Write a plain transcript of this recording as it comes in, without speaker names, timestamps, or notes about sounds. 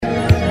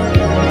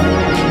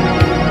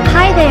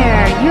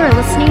there! You are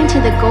listening to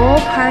the Goal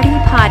Party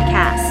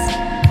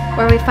Podcast,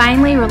 where we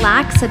finally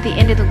relax at the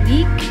end of the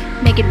week,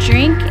 make a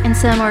drink and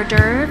some hors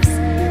d'oeuvres,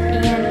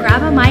 and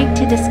grab a mic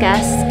to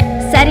discuss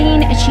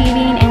setting,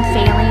 achieving, and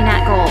failing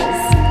at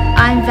goals.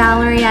 I'm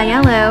Valerie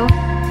Aiello,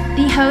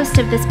 the host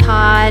of this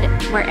pod,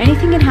 where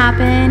anything can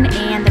happen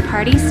and the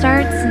party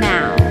starts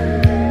now.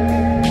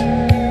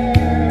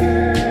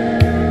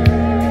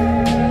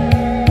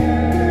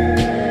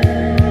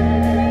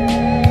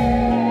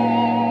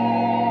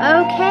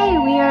 Okay,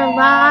 we are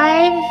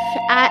live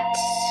at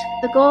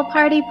the Goal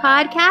Party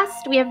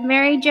Podcast. We have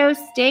Mary Jo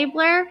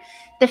Stabler,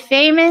 the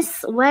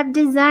famous web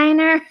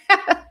designer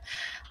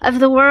of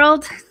the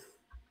world,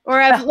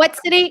 or of what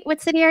city?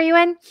 What city are you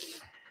in?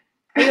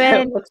 Are you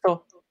in?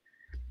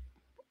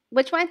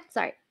 Which one?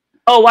 Sorry.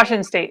 Oh,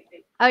 Washington State.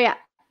 Oh yeah,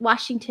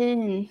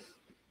 Washington.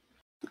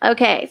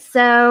 Okay,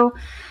 so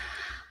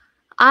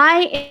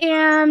I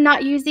am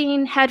not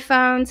using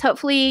headphones.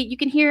 Hopefully, you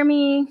can hear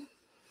me.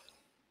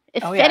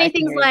 If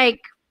anything's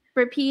like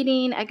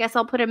repeating, I guess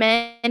I'll put them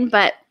in,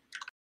 but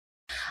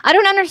I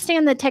don't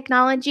understand the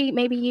technology,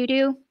 maybe you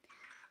do,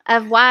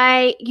 of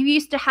why you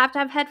used to have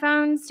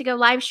headphones to go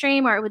live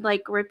stream, or it would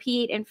like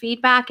repeat and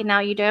feedback, and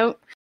now you don't.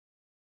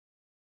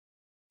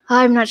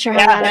 I'm not sure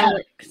how that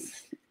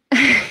works.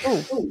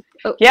 I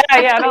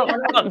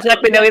don't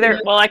exactly know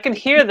either. Well, I can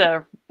hear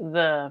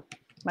the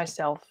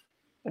myself.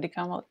 What do you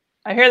call it?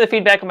 I hear the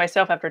feedback of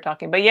myself after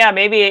talking, but yeah,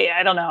 maybe,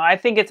 I don't know. I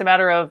think it's a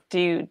matter of,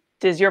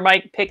 does your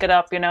mic pick it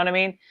up? You know what I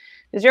mean?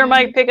 Does your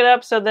mic pick it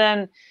up? So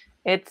then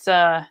it's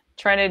trying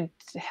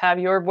to have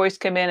your voice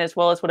come in as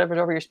well as whatever's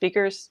over your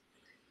speakers.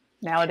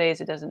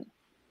 Nowadays, it doesn't.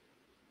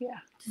 Yeah.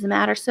 Doesn't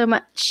matter so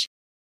much.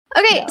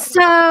 Okay,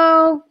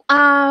 so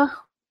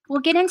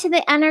we'll get into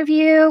the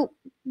interview.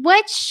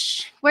 Where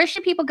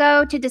should people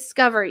go to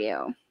discover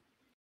you?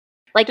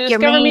 Like your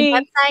main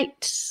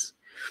website?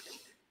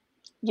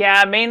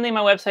 Yeah, mainly my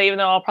website, even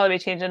though I'll probably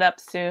be changing it up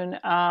soon.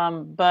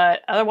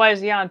 But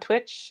otherwise, on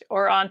Twitch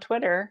or on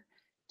Twitter,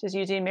 just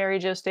using Mary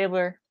Jo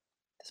Stabler.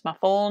 That's my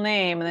full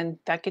name, and then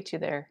that gets you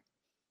there.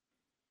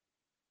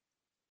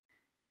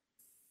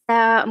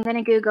 I'm going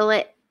to Google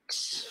it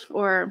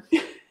or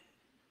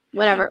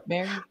whatever.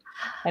 Mary.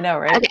 I know,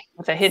 right? Okay.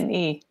 With a hidden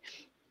E.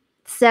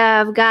 So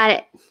I've got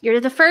it.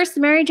 You're the first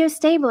Mary Jo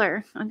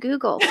Stabler on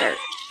Google search.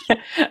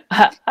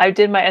 I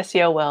did my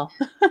SEO well.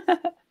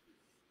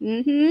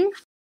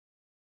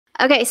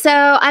 Okay,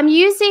 so I'm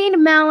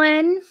using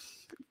Melon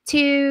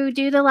to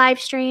do the live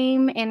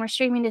stream, and we're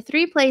streaming to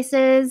 3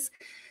 places: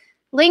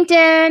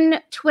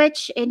 LinkedIn,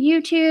 Twitch, and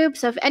YouTube.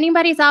 So if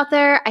anybody's out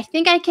there, I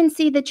think I can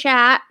see the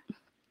chat.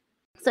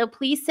 So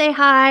please say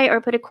hi or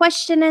put a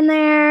question in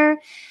there.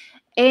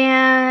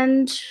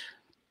 And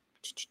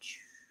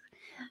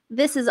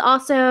this is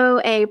also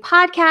a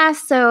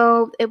podcast,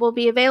 so it will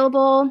be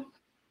available.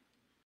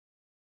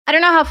 I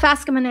don't know how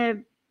fast I'm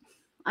gonna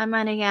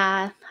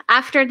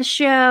after the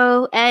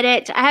show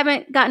edit. I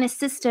haven't gotten a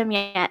system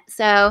yet,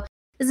 so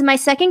this is my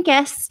second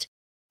guest,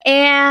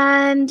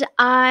 and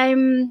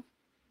I'm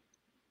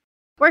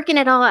working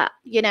it all out,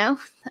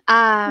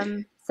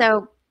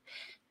 So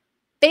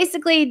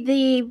basically,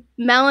 the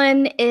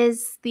Melon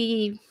is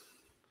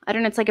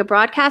it's like a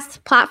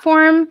broadcast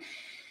platform,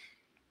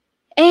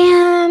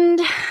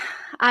 and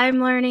I'm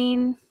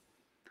learning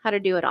how to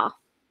do it all.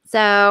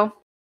 So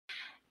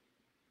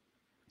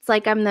it's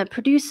like I'm the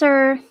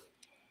producer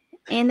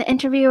and the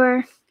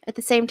interviewer at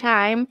the same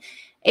time.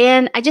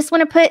 And I just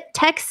want to put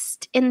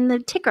text in the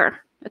ticker.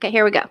 Okay,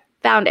 here we go.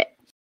 Found it.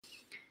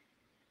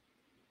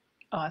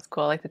 Oh, that's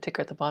cool. I like the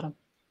ticker at the bottom.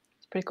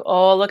 It's pretty cool.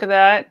 Oh, look at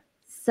that.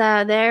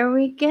 So there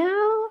we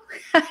go.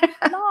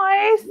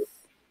 Nice.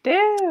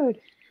 Dude.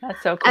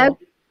 That's so cool.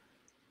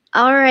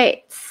 All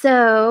right.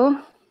 So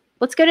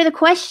let's go to the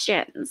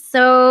questions.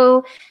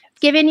 So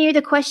given you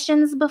the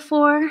questions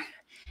before,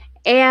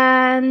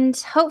 and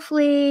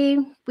hopefully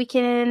we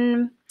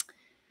can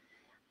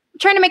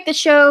trying to make the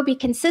show be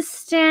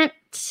consistent,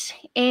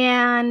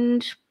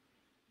 and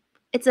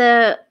it's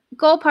a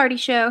goal party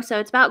show, so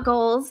it's about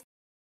goals.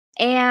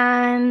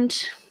 And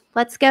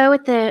let's go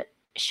with the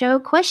show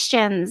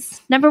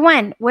questions. Number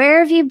 1, where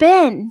have you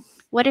been?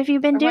 What have you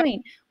been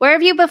doing? Where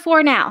have you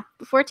before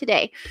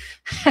today?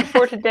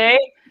 Before today?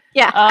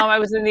 Yeah. I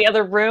was in the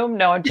other room.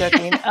 No, I'm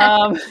joking.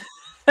 I've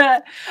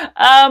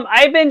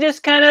been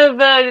just kind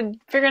of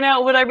figuring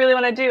out what I really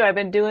want to do. I've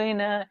been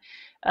doing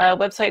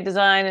website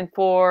design, and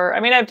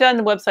I've done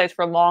the websites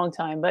for a long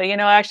time, but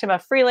actually I'm a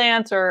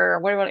freelance, or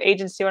whatever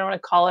agency, what I want to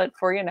call it,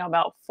 for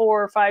about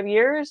 4 or 5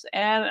 years,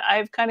 and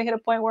I've kind of hit a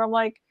point where I'm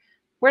like,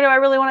 where do I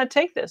really want to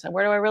take this, and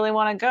where do I really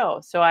want to go?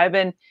 So I've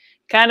been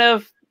kind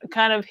of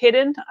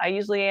hidden. I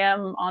usually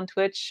am on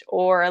Twitch,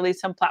 or at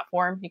least some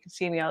platform. You can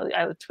see me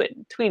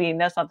tweeting.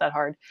 That's not that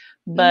hard,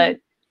 but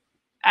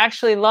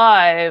actually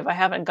live, I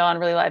haven't gone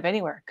really live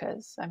anywhere,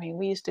 because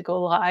we used to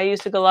go live. I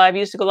used to go live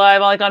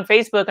like on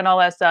Facebook and all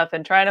that stuff,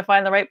 and trying to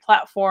find the right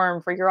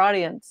platform for your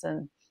audience.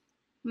 And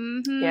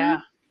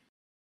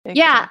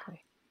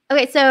exactly.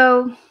 Okay,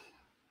 so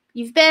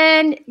you've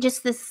been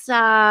just this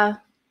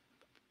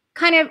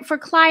kind of for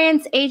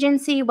clients,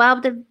 agency,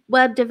 web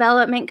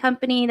development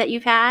company that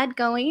you've had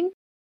going.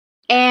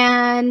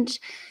 And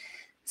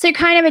so you're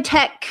kind of a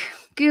tech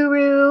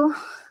guru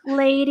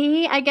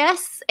lady, I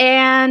guess.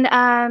 And,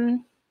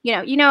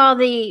 you know all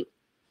the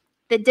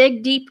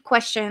dig deep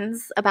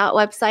questions about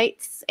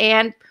websites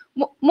and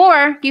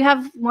more. You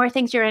have more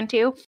things you're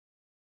into.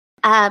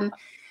 So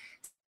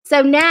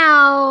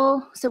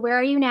where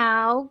are you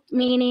now?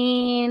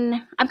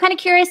 Meaning, I'm kind of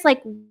curious,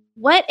 like,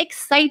 what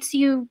excites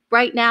you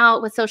right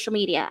now with social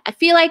media? I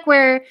feel like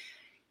we're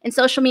in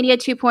social media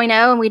 2.0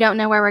 and we don't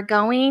know where we're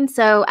going.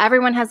 So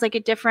everyone has like a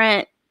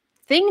different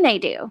thing they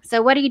do.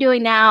 So what are you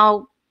doing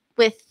now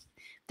with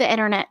the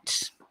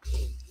internet?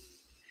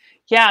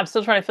 Yeah, I'm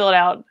still trying to fill it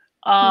out.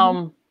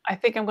 I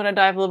think I'm going to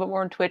dive a little bit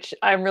more in Twitch.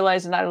 I'm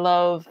realizing I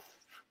love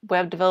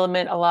web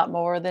development a lot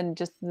more than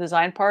just the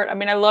design part. I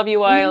mean, I love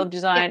UI, I love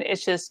design. Yeah.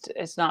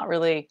 It's not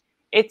really,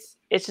 it's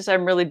just,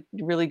 I'm really,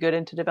 really good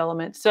into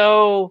development.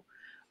 So,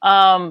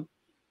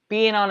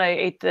 being on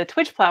the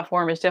Twitch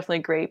platform is definitely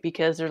great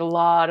because there's a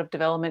lot of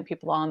development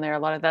people on there.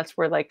 That's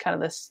where like kind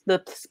of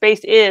the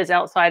space is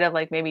outside of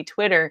like maybe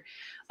Twitter,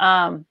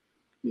 for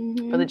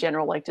the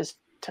general, like just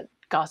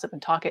gossip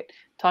and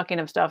talking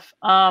of stuff.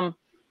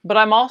 But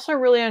I'm also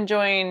really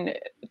enjoying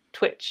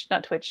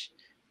not Twitch.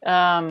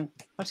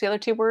 What's the other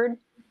T word?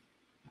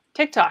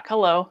 TikTok.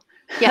 Hello.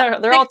 Yeah,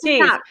 they're all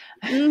T's.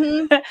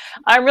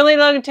 I'm really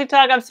loving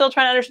TikTok. I'm still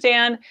trying to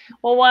understand.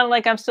 Well, one,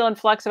 like I'm still in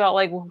flux about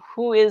like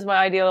who is my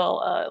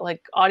ideal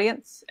like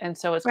audience, and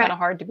so it's kind of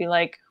hard to be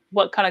like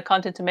what kind of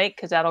content to make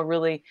because that'll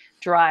really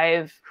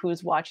drive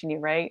who's watching you,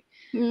 right?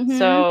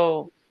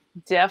 So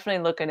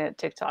definitely looking at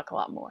TikTok a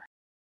lot more.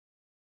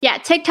 Yeah,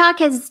 TikTok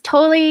has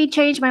totally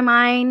changed my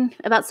mind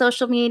about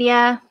social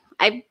media.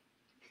 I've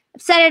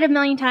said it a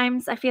million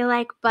times, I feel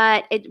like,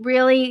 but it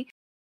really,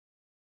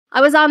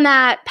 I was on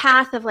that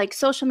path of like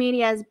social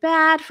media is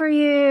bad for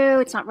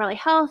you. It's not really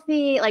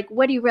healthy. Like,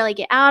 what do you really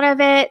get out of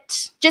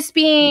it? Just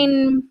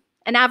being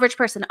an average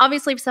person.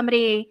 Obviously, if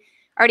somebody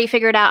already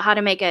figured out how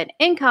to make an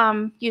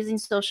income using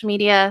social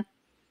media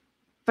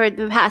for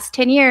the past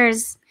 10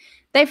 years,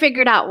 they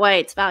figured out why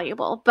it's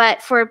valuable.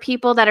 But for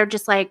people that are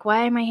just like,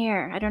 why am I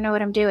here? I don't know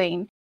what I'm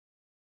doing.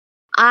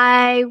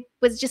 I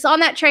was just on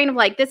that train of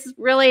like, this is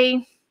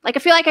really, like, I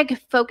feel like I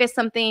could focus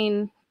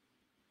something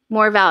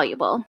more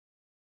valuable.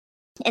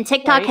 And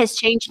TikTok has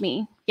changed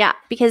me. Yeah,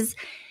 because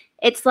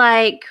it's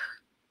like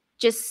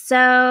just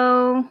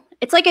so,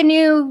 it's like a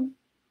new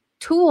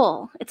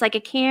tool. It's like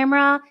a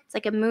camera. It's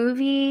like a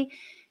movie.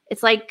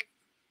 It's like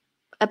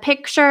a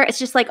picture. It's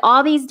just like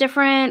all these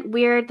different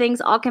weird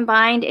things all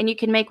combined, and you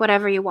can make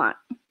whatever you want.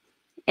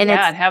 And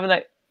and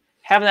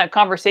having that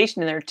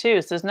conversation in there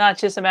too. So it's not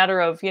just a matter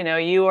of,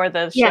 you are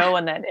the show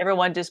and that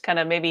everyone just kind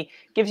of maybe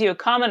gives you a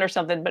comment or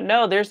something, but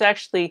no, there's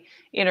actually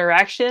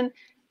interaction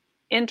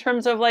in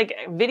terms of like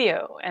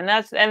video. And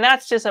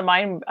that's just a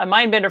mind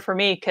bender for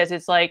me. Cause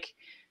it's like,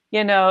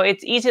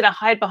 it's easy to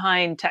hide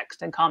behind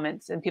text and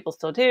comments and people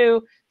still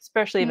do,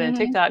 especially even in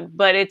TikTok,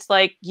 but it's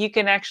like, you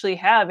can actually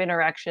have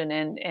interaction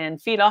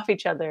and feed off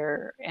each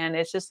other. And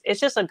it's just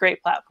a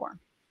great platform.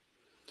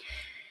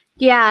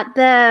 Yeah.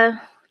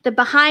 The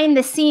behind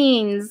the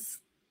scenes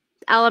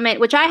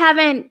element, which I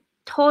haven't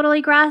totally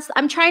grasped.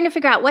 I'm trying to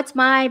figure out what's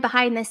my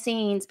behind the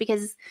scenes,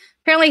 because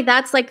apparently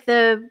that's like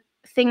the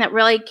thing that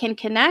really can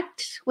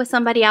connect with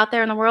somebody out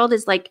there in the world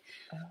is like,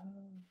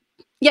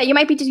 yeah, you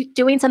might be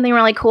doing something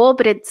really cool,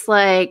 but it's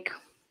like,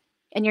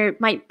 and you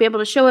might be able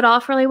to show it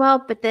off really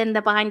well, but then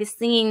the behind the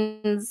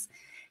scenes,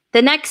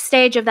 the next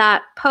stage of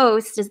that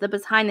post is the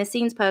behind the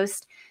scenes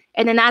post.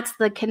 And then that's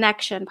the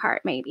connection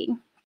part, maybe.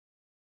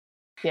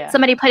 Yeah.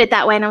 Somebody put it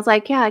that way. And I was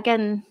like, yeah, I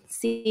can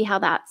see how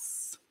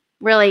that's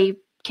really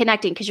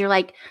connecting. Cause you're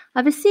like, I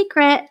have a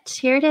secret.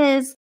 Here it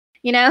is,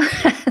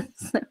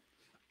 So.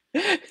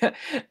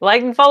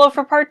 Like and follow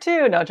for part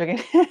 2. No,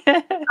 joking.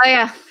 Oh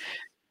yeah.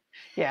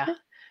 Yeah.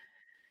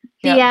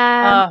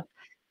 Yeah.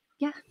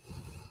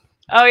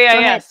 Oh yeah,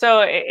 yeah.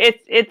 So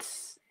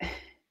it's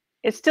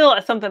still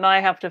something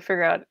I have to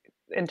figure out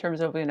in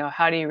terms of,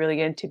 how do you really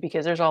get into,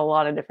 because there's a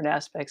lot of different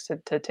aspects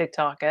to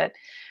TikTok.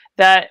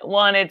 That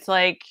one, it's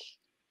like,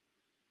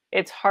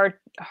 it's hard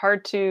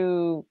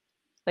to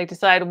like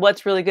decide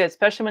what's really good,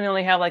 especially when you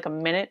only have like a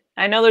minute.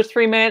 I know there's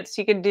 3 minutes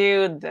you can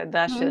do.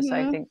 That's just,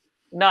 I think,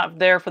 not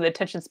there for the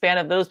attention span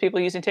of those people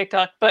using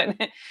TikTok. But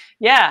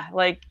yeah,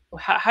 like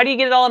how do you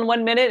get it all in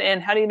 1 minute,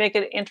 and how do you make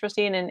it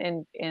interesting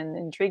and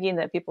intriguing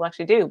that people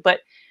actually do? But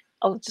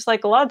just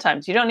like a lot of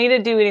times, you don't need to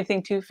do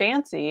anything too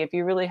fancy if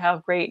you really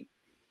have great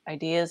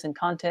ideas and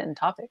content and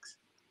topics.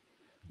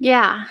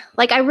 Yeah.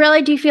 Like I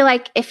really do feel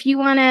like if you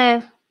want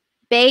to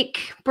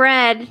bake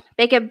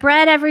a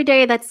bread every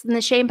day that's in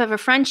the shape of a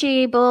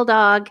Frenchie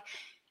bulldog,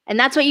 and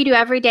that's what you do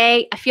every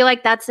day, I feel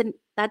like that's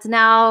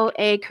now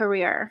a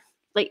career.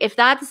 Like if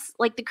that's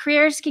like, the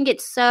careers can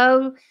get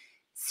so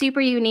super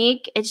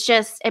unique. It's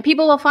just, and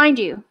people will find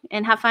you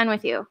and have fun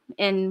with you.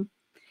 And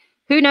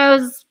who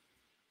knows,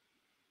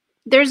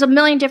 there's a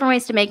million different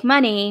ways to make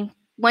money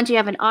once you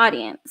have an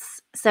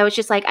audience. So it's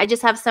just like, I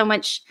just have so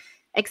much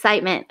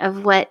excitement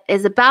of what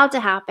is about to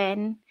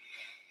happen.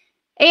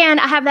 And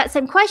I have that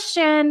same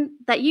question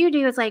that you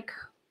do, is like,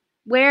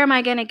 where am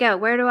I going to go?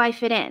 Where do I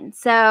fit in?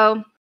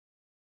 So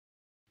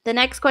the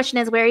next question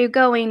is, where are you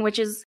going? Which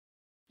is,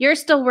 you're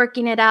still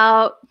working it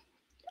out.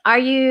 Are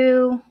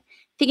you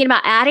thinking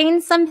about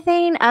adding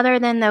something other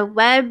than the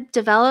web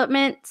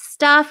development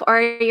stuff,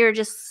 or you're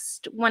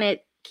just want to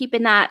keep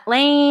in that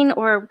lane,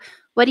 or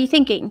what are you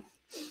thinking?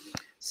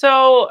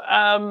 So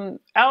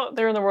out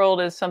there in the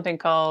world is something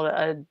called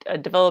a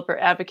developer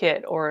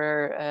advocate,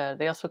 or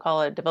they also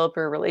call it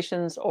developer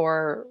relations,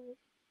 or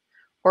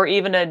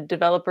even a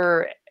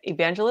developer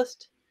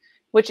evangelist,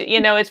 which,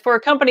 it's for a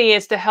company,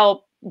 is to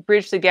help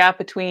bridge the gap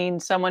between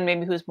someone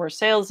maybe who's more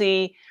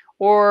salesy,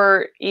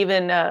 or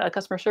even a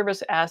customer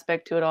service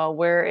aspect to it all,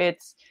 where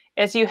it's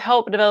as you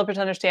help developers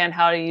understand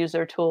how to use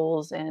their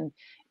tools and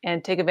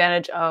take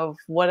advantage of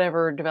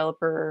whatever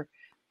developer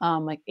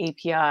like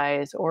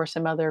APIs or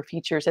some other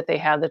features that they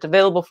have that's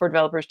available for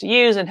developers to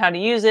use, and how to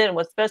use it and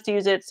what's best to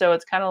use it. So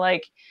it's kind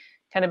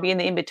of being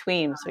the in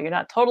between. So you're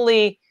not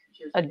totally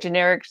a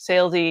generic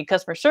salesy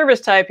customer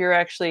service type. You're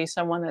actually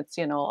someone that's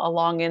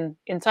along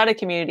inside a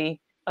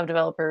community of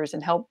developers,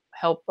 and help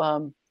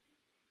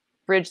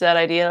bridge that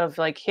idea of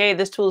like, hey,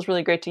 this tool is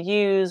really great to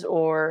use,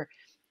 or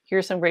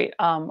here's some great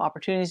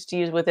opportunities to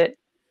use with it.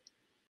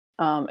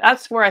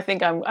 That's where I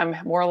think I'm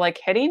more like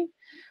heading.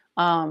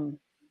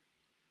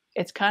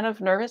 It's kind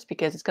of nervous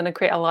because it's going to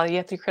create you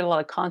have to create a lot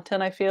of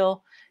content. I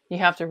feel you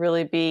have to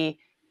really be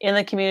in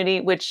the community,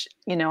 which,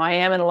 I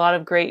am in a lot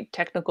of great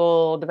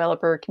technical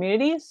developer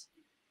communities,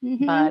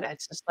 but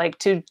it's just like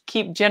to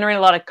keep generating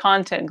a lot of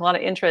content, a lot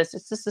of interest.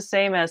 It's just the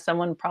same as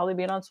someone probably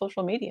being on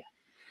social media.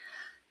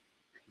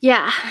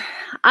 Yeah,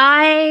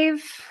 I'm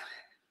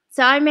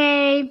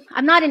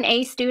not an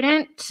A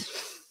student.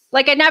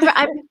 Like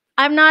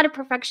I'm not a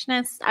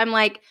perfectionist. I'm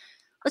like,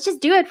 let's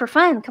just do it for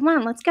fun. Come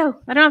on, let's go.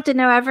 I don't have to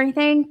know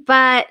everything.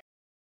 But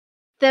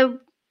the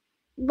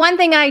one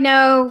thing I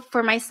know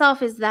for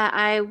myself is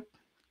that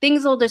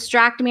things will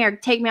distract me or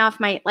take me off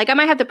I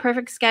might have the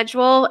perfect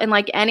schedule, and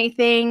like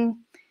anything,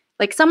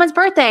 like someone's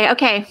birthday.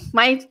 Okay,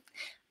 my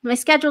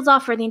schedule's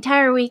off for the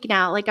entire week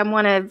now. Like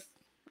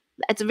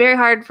it's very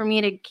hard for me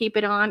to keep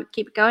it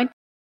going.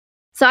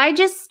 So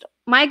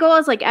my goal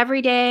is like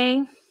every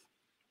day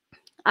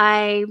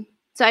I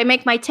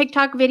make my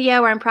TikTok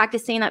video where I'm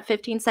practicing that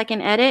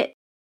 15-second edit.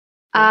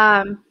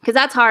 Because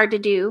that's hard to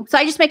do. So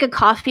I just make a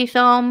coffee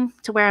film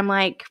to where I'm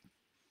like,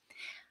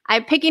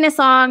 I'm picking a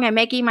song, I'm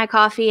making my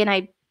coffee, and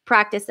I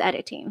practice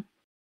editing.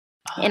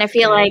 And I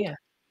feel like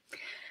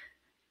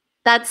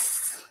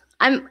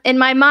I'm in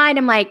my mind,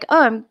 I'm like,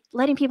 oh, I'm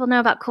letting people know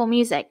about cool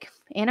music,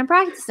 and I'm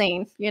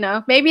practicing,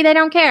 maybe they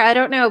don't care. I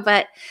don't know.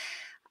 But,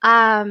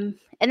 and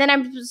then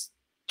I'm just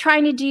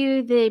trying to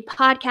do the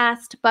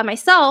podcast by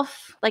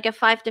myself, like a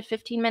 5 to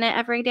 15 minute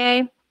every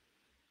day.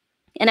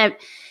 And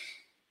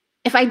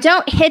if I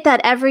don't hit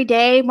that every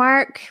day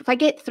mark, if I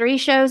get 3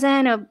 shows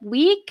in a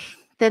week,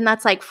 then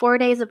that's like 4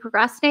 days of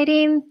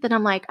procrastinating. Then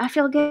I'm like, I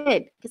feel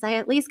good because I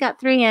at least got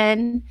 3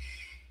 in.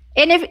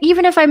 And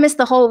even if I miss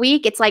the whole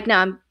week, it's like, no,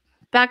 I'm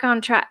back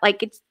on track.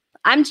 Like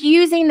I'm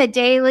using the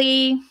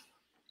daily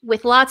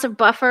with lots of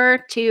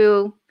buffer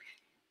to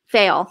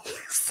fail.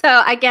 So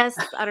I guess,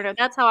 I don't know.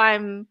 That's how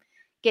I'm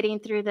getting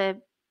through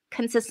the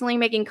consistently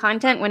making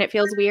content when it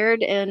feels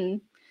weird and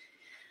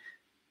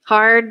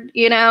hard,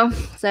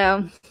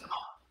 so.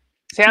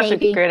 See, that's a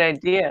great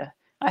idea.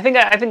 I think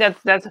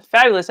that's a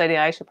fabulous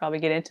idea. I should probably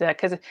get into that,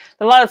 because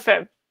a lot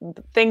of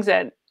things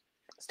that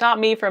stop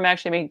me from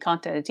actually making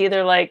content. It's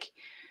either like,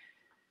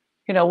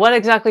 what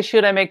exactly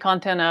should I make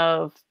content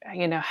of?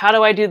 How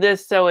do I do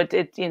this so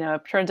it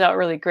turns out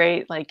really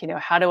great? Like,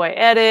 how do I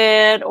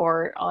edit?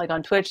 Or like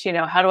on Twitch,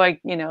 how do I,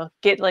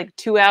 get like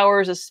 2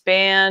 hours of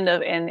span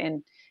of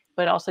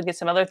but also get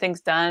some other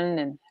things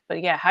done.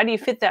 But yeah, how do you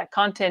fit that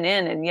content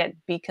in and yet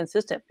be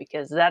consistent?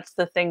 Because that's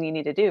the thing you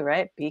need to do,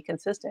 right? Be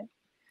consistent.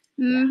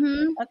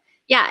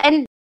 Yeah.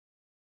 And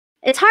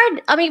it's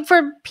hard. I mean,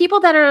 for people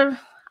that are,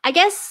 I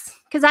guess,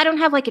 because I don't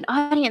have like an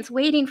audience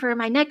waiting for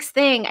my next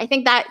thing. I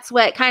think that's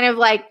what kind of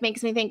like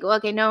makes me think, well,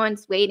 okay, no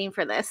one's waiting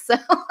for this. So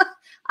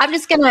I'm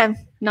just going to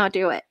not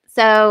do it.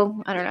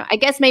 So I don't know. I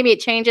guess maybe it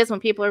changes when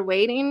people are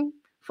waiting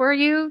for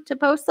you to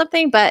post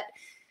something, but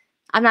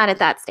I'm not at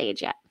that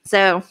stage yet.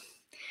 So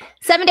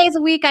 7 days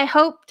a week, I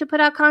hope to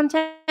put out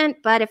content,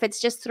 but if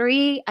it's just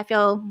 3, I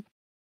feel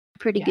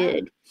pretty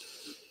good.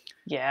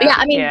 Yeah. But yeah.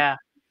 I mean,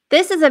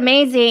 this is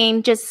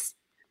amazing. Just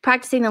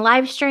practicing the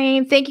live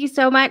stream. Thank you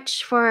so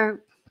much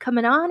for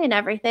coming on and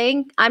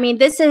everything. I mean,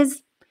 this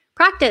is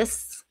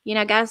practice,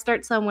 gotta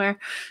start somewhere.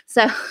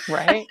 So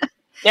right.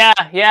 Yeah.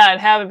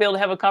 And be able to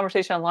have a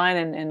conversation online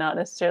and not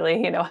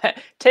necessarily,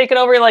 take it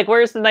over. Like,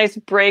 where's the nice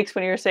breaks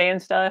when you're saying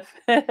stuff?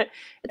 It's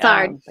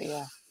hard. But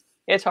yeah,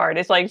 it's hard.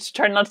 It's like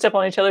trying not to step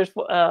on each other's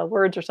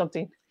words or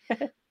something.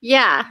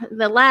 Yeah.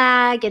 The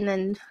lag, and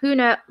then who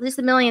knows, there's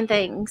a million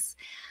things.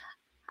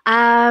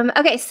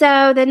 Okay,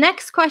 so the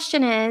next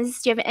question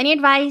is, do you have any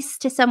advice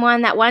to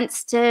someone that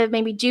wants to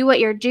maybe do what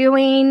you're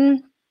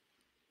doing,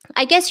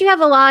 I guess you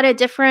have a lot of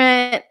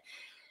different,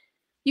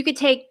 you could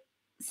take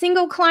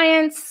single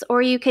clients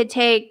or you could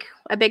take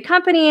a big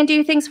company and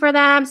do things for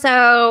them.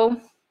 So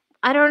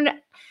I don't know.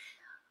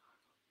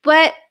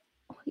 What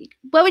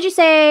would you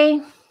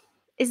say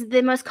is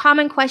the most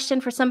common question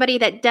for somebody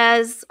that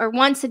does or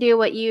wants to do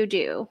what you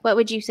do? What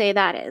would you say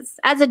that is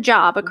as a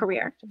job, a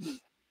career?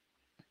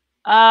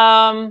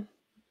 A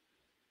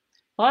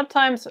lot of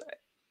times,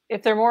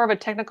 if they're more of a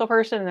technical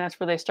person, that's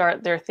where they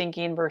start their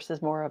thinking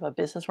versus more of a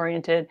business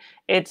oriented.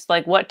 It's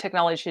like, what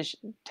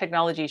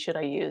technology should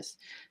I use?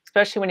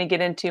 Especially when you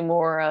get into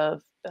more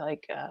of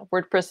like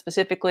WordPress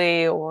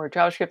specifically or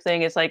JavaScript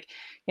thing. It's like,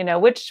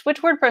 which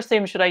WordPress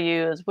theme should I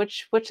use?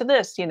 Which of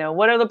this?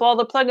 What are all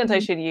the plugins I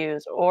should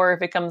use? Or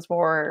if it comes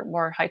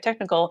more high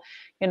technical,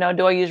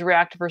 do I use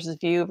React versus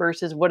Vue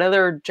versus what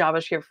other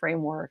JavaScript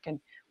framework, and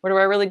where do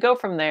I really go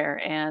from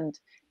there? And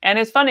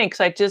it's funny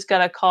because I just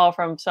got a call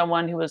from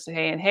someone who was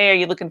saying, "Hey, are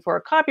you looking for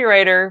a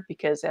copywriter?"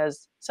 Because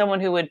as someone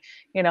who would,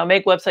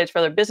 make websites for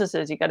other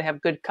businesses, you got to have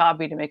good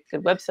copy to make a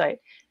good website.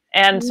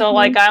 And so,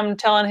 like, I'm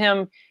telling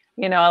him,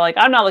 like,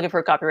 I'm not looking for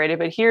a copywriter,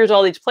 but here's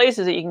all these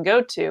places that you can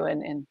go to,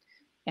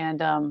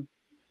 and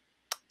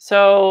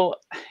so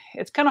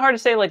it's kind of hard to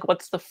say, like,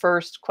 what's the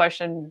first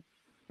question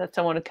that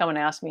someone would come and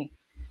ask me.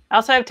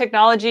 Outside of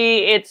technology,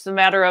 it's a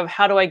matter of,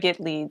 how do I get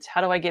leads?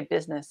 How do I get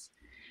business?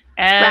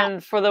 And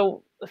right.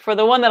 For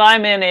the one that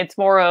I'm in, it's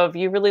more of,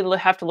 you really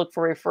have to look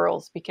for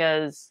referrals,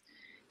 because,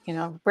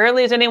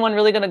 rarely is anyone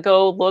really going to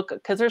go look,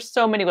 because there's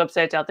so many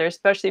websites out there,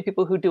 especially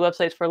people who do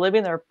websites for a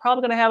living. They're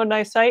probably going to have a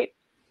nice site,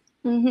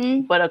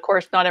 but of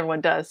course not everyone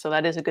does. So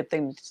that is a good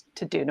thing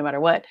to do no matter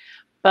what.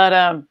 But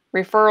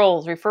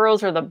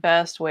referrals are the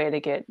best way to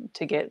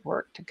get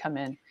work to come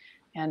in,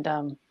 and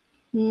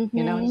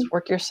just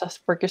work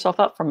yourself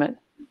up from it.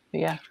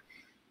 But yeah.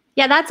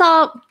 Yeah, that's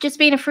all just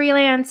being a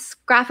freelance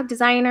graphic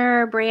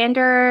designer,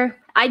 brander.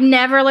 I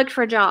never looked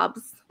for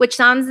jobs, which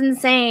sounds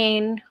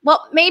insane.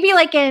 Well, maybe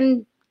like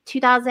in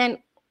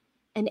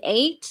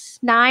 2008,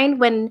 9,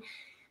 when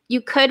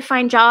you could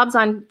find jobs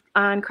on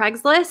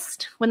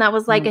Craigslist, when that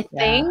was like a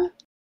thing.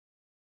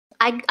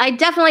 I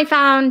definitely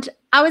found,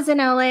 I was in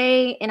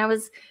LA and I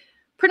was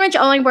pretty much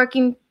only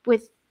working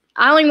with,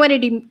 I only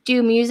wanted to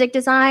do music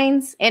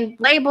designs, and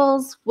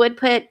labels would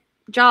put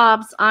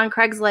jobs on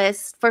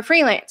Craigslist for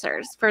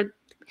freelancers.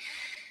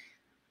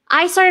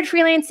 I started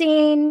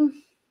freelancing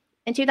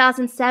in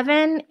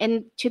 2007,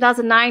 and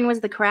 2009 was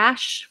the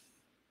crash.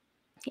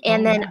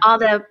 And then all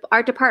the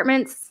art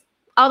departments,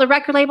 all the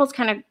record labels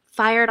kind of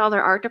fired all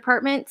their art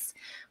departments.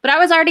 But I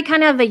was already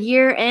kind of a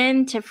year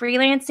into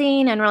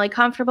freelancing and really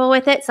comfortable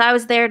with it. So I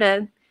was there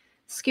to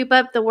scoop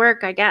up the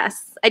work, I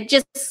guess.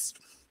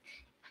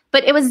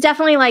 But it was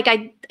definitely like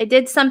I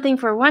did something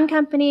for one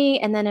company,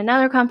 and then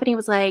another company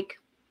was like,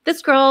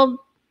 this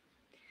girl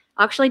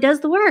actually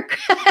does the work.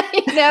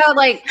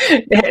 Like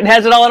it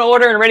has it all in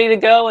order and ready to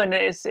go, and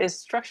is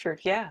structured.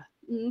 Yeah.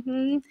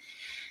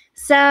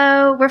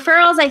 So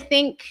referrals, I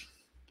think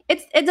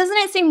doesn't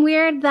it seem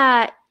weird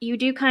that you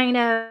do kind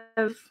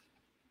of,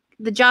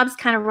 the jobs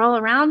kind of roll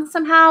around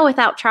somehow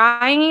without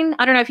trying?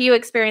 I don't know if you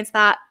experienced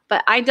that,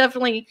 but I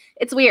definitely,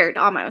 it's weird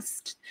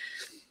almost.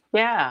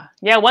 Yeah.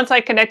 Once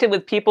I connected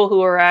with people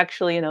who are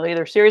actually,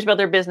 either serious about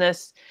their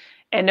business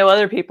and know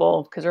other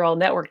people, because they're all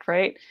networked,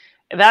 right?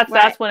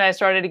 That's when I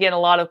started to get a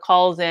lot of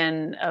calls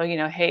in.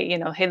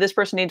 Hey, this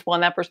person needs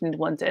one, that person needs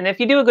one. And if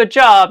you do a good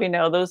job,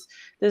 those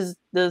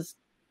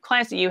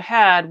clients that you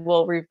had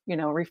will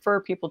refer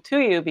people to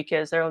you,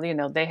 because they're,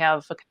 they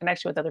have a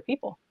connection with other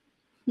people.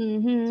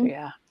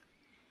 So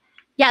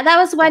yeah, that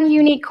was one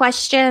unique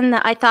question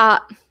that I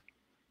thought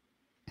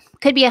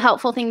could be a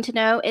helpful thing to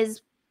know.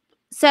 Is,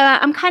 so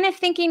I'm kind of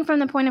thinking from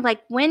the point of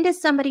like, when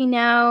does somebody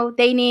know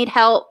they need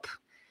help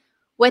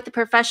with a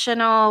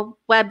professional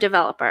web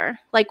developer?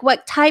 Like,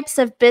 what types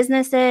of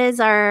businesses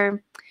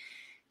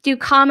do you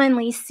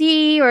commonly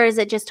see, or is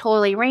it just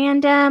totally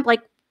random?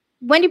 Like,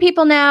 when do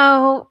people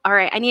know, all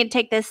right, I need to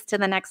take this to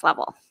the next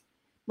level?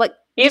 Like,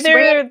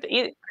 either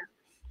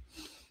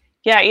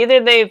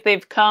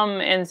they've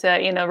come and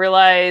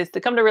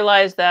said, come to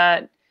realize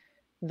that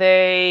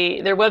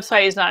their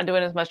website is not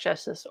doing as much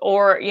justice,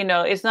 or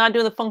it's not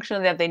doing the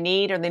function that they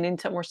need, or they need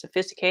something more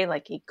sophisticated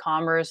like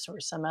e-commerce or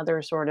some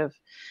other sort of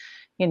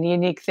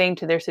unique thing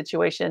to their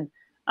situation.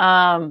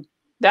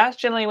 That's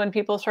generally when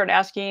people start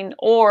asking,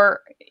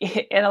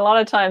 and a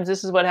lot of times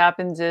this is what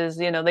happens is,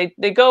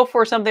 they go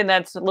for something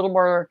that's a little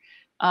more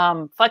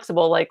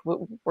flexible, like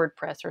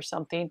WordPress or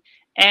something,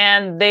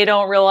 and they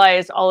don't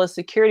realize all the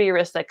security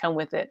risks that come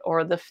with it,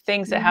 or the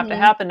things that have to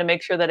happen to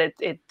make sure that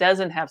it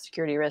doesn't have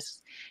security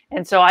risks.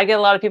 And so I get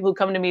a lot of people who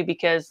come to me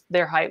because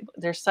their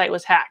site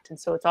was hacked, and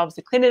so it's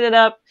obviously cleaning it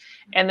up,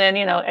 and then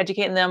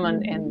educating them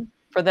and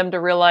for them to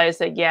realize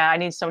that, I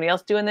need somebody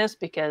else doing this,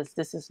 because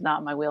this is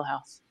not my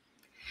wheelhouse.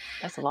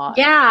 That's a lot.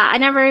 Yeah, I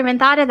never even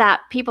thought of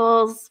that.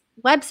 People's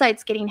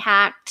websites getting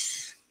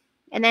hacked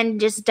and then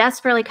just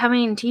desperately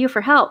coming to you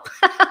for help.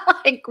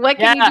 Like, what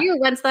can you do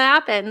once that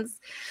happens?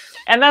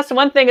 And that's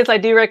one thing is I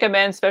do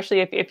recommend,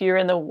 especially if you're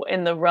in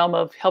the realm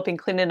of helping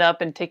clean it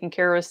up and taking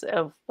care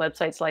of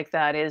websites like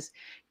that, is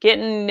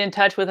getting in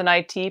touch with an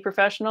IT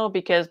professional,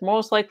 because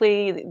most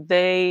likely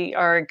they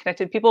are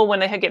connected. People, when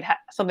they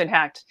something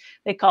hacked,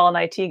 they call an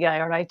IT guy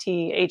or an IT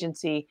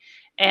agency.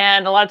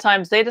 And a lot of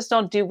times they just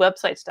don't do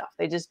website stuff.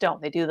 They just don't.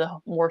 They do the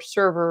more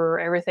server,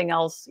 everything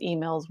else,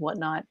 emails,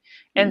 whatnot.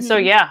 And so,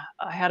 Mhm. yeah,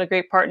 I had a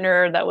great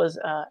partner that was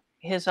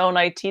his own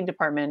IT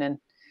department. And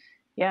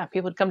yeah,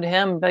 people would come to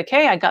him like,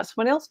 "Hey, I got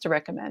someone else to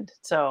recommend."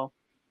 So,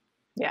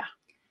 yeah,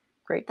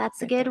 great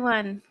That's a right good there.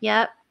 one.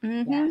 Yep.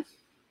 Yeah.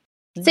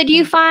 So do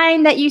you Mhm.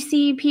 find that you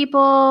see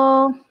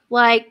people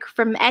like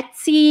from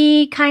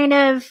Etsy kind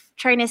of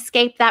trying to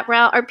escape that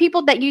route, or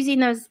people that using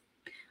those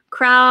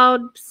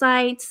crowd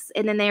sites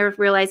and then they're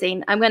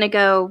realizing I'm going to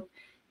go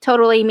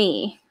totally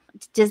me?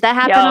 Does that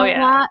happen Yeah, oh a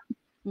yeah. lot?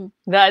 Mm.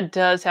 That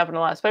does happen a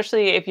lot,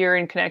 especially if you're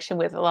in connection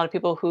with a lot of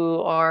people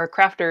who are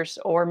crafters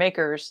or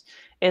makers,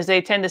 is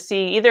they tend to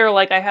see either,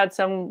 like I had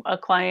a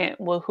client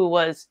who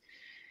was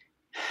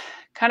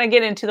kind of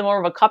get into the more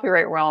of a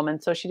copyright realm,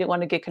 and so she didn't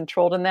want to get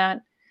controlled in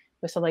that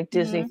with some like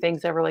Disney Mhm.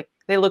 things that were like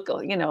they look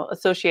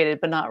associated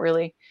but not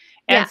really.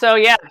 And Yeah. so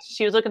yeah,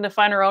 she was looking to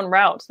find her own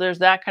route. So there's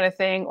that kind of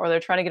thing, or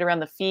they're trying to get around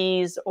the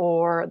fees,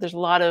 or there's a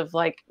lot of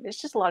like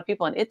it's just a lot of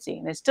people on Etsy,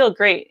 and it's still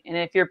great. And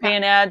if you're Yeah.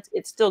 paying ads,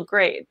 it's still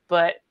great.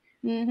 But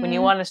when you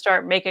Mhm. want to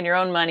start making your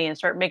own money and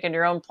start making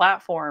your own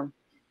platform,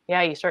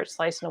 yeah, you start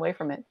slicing away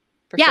from it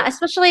for Yeah, sure.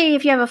 especially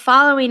if you have a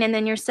following and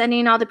then you're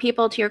sending all the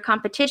people to your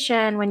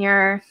competition when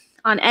you're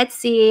on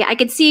Etsy. I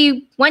could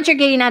see once you're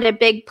getting at a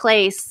big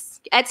place,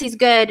 Etsy's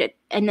good,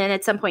 and then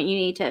at some point you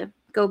need to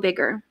go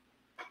bigger.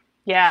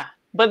 Yeah,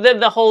 but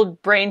the whole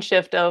brain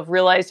shift of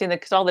realizing that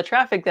because all the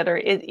traffic that are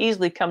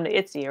easily come to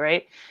Etsy,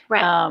 right?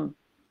 Right. Um,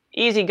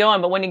 Easy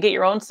going, but when you get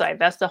your own site,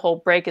 that's the whole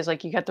break. Is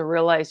like you have to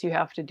realize you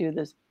have to do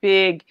this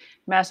big,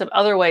 massive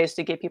other ways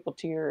to get people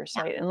to your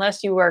Yeah. site.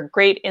 Unless you are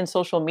great in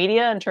social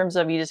media in terms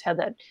of you just have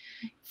that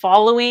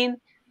following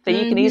that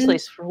you can easily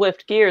Mhm.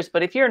 swift gears.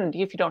 But if you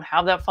don't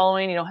have that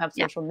following, you don't have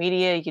Yeah. social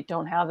media, you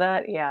don't have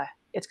that, yeah,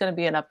 it's going to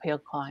be an uphill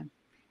climb.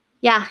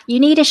 Yeah, you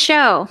need a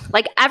show.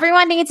 Like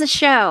everyone needs a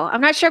show.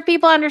 I'm not sure if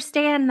people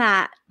understand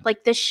that.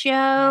 Like the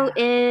show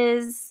Yeah.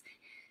 is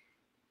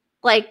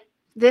like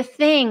the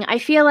thing. I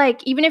feel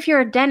like even if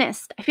you're a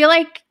dentist, I feel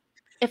like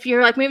if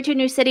you're like moving to a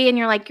new city and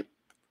you're like,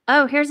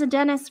 oh, here's a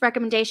dentist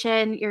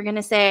recommendation, you're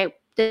gonna say,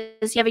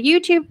 does he have a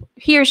YouTube?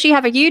 He or she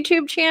have a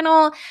YouTube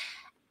channel?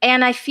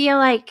 And I feel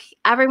like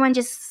everyone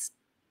just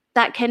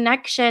that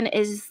connection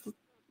is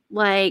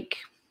like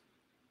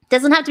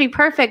doesn't have to be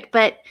perfect,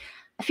 but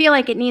I feel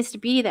like it needs to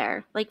be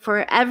there, like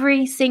for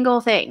every single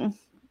thing.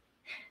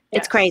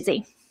 It's Yes.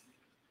 crazy.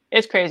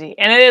 It's crazy,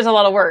 and it is a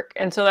lot of work,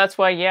 and so that's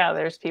why, yeah,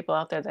 there's people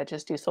out there that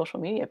just do social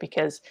media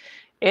because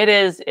it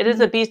is a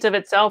Mhm. beast of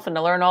itself, and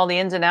to learn all the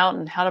ins and out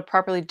and how to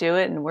properly do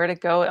it and where to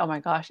go. Oh my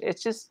gosh,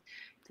 it's just,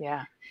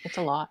 yeah, it's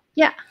a lot.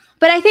 Yeah.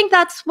 But I think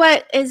that's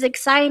what is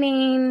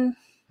exciting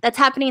that's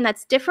happening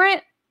that's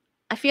different.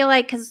 I feel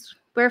like because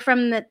we're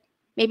from the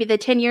maybe the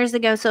 10 years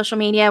ago social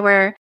media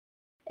where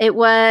it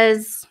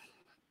was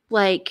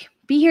like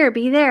be here,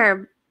 be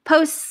there,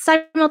 post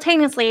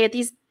simultaneously at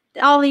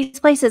all these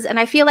places. And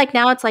I feel like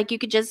now it's like you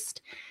could just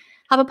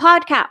have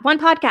one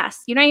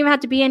podcast. You don't even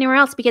have to be anywhere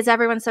else because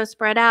everyone's so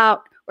spread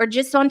out, or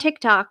just on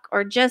TikTok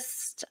or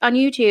just on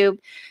YouTube.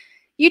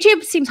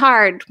 YouTube seems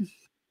hard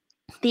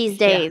these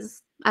Yeah.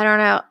 days. I don't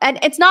know. And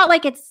it's not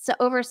like it's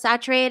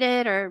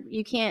oversaturated or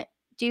you can't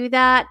do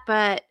that,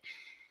 but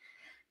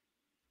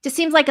just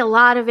seems like a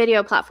lot of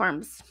video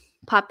platforms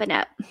popping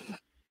up.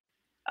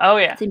 Oh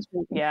yeah. It's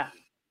intriguing. Yeah.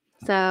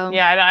 So,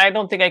 Yeah, I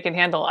don't think I can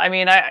handle. I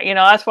mean,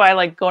 that's why I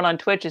like going on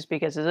Twitch is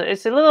because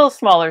it's a little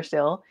smaller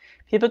still.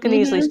 People can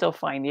easily mhm, still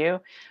find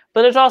you,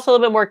 but there's also a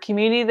little bit more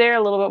community there,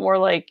 a little bit more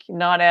like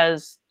not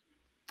as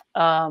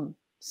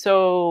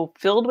so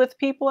filled with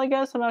people, I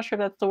guess. I'm not sure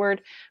if that's the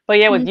word. But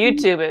yeah, with mhm.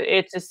 YouTube,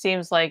 it just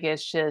seems like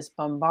it's just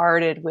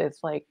bombarded with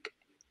like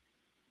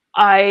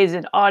eyes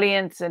and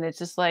audience, and it's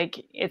just like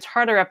it's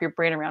hard to wrap your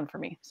brain around for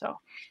me. So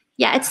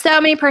Yeah, it's yeah.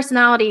 so many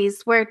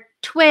personalities where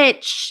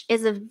Twitch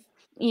is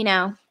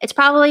it's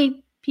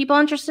probably people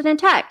interested in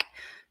tech,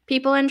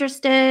 people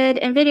interested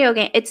in video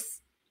game. It's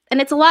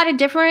a lot of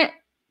different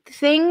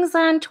things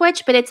on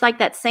Twitch, but it's like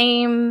that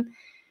same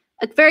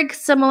a very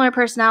similar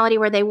personality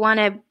where they want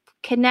to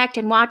connect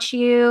and watch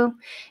you.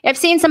 I've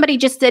seen somebody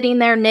just sitting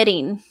there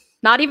knitting,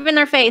 not even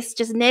their face,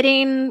 just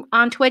knitting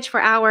on Twitch for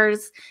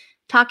hours,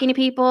 talking to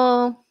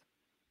people,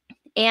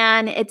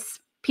 and it's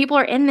people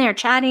are in there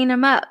chatting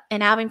them up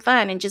and having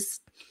fun and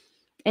just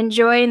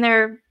enjoying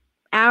their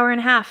hour and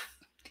a half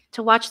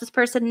to watch this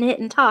person knit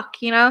and talk.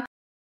 It's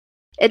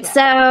Yeah.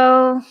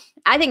 so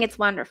I think it's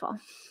wonderful.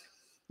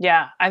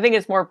 Yeah, I think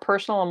it's more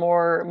personal and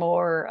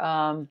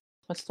more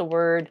what's the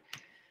word?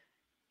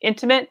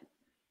 Intimate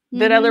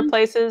than other Mhm.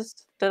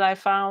 places that I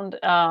found.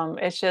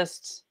 It's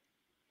just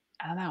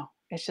I don't know.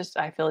 It's just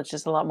I feel it's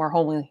just a lot more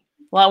homely,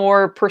 a lot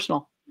more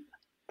personal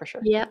for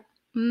sure. Yep.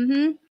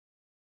 Mhm.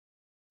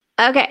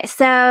 Okay,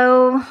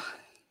 so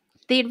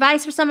the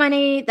advice for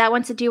somebody that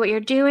wants to do what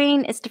you're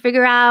doing is to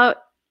figure out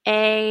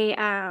a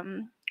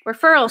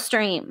referral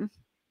stream.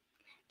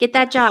 Get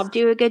that job,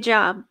 do a good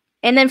job.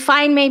 And then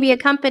find maybe a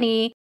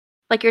company,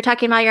 like you're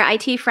talking about your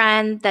IT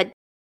friend, that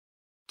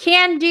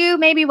can do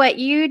maybe what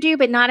you do,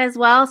 but not as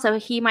well. So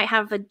he might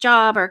have a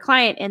job or a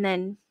client and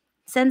then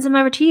sends them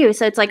over to you.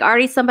 So it's like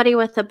already somebody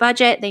with a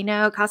budget, they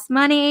know it costs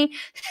money.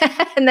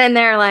 And then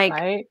they're like,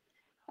 Right.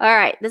 all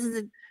right, this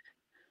is a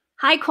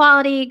high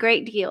quality,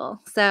 great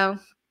deal. So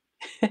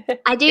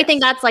I do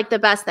think that's like the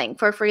best thing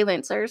for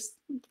freelancers,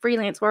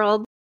 freelance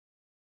world.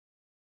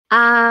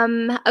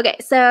 Okay,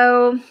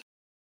 so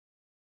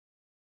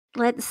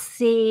let's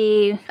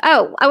see.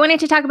 Oh, I wanted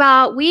to talk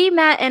about, we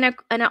met in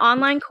an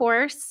online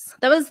course.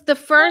 That was the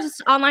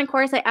first online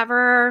course I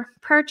ever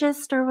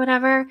purchased or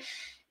whatever.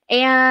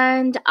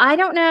 And I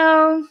don't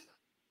know,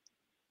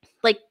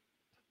 like,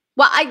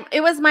 well,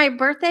 it was my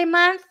birthday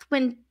month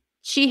when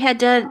she had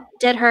did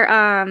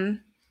her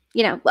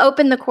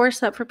opened the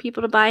course up for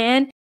people to buy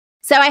in.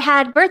 So I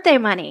had birthday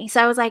money.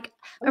 So I was like,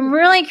 I'm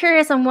really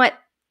curious on what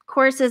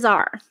courses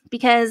are,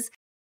 because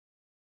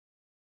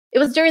it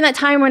was during that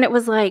time when it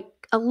was like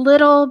a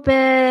little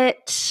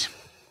bit,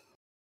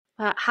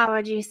 how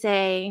would you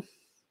say,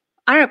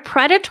 I don't know,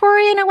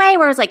 predatory in a way,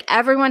 where it was like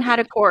everyone had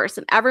a course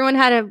and everyone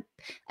had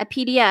a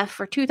PDF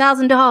for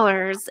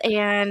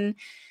 $2,000.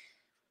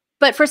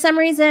 But for some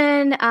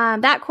reason,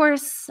 that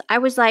course, I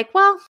was like,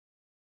 well,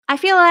 I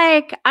feel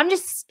like I'm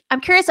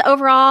curious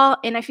overall,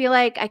 and I feel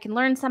like I can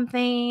learn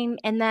something.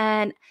 And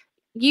then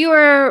you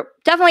were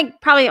definitely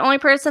probably the only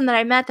person that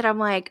I met that I'm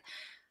like,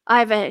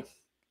 I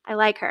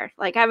like her.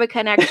 Like, I have a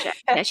connection.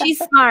 Yeah, she's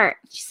smart.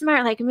 She's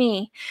smart like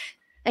me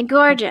and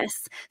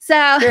gorgeous.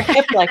 So you're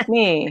hip like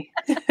me.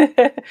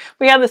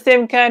 We have the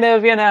same kind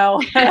of,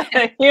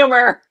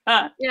 humor.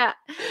 Yeah.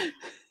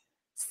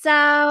 So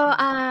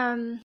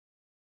that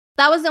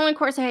was the only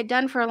course I had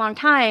done for a long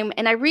time.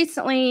 And I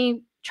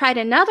recently tried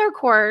another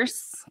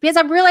course because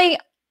I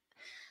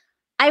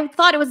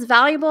thought it was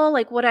valuable,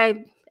 like what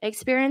I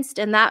experienced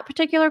in that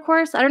particular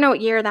course. I don't know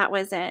what year that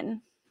was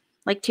in,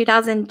 like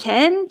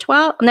 2010,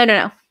 12.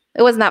 No.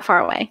 It wasn't that far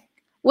away.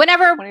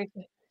 Whenever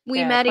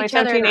we met each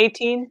other. 2017,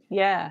 18.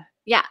 Yeah.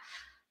 Yeah.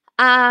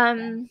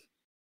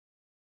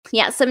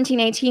 Yeah, 17,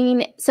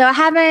 18. So I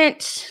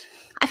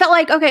felt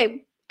like,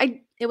 okay,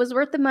 it was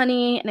worth the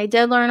money, and I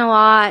did learn a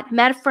lot.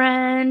 Met a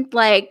friend,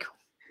 like,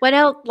 what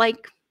else?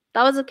 Like,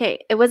 that was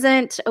okay. It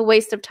wasn't a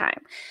waste of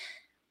time.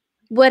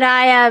 Would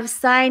I have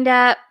signed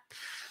up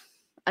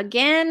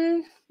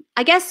again?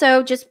 I guess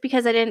so, just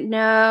because I didn't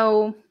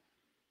know.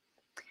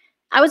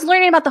 I was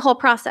learning about the whole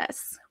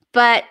process,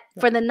 but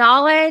for the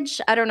knowledge,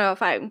 I don't know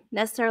if I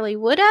necessarily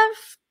would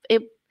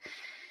have.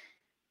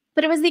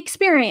 But it was the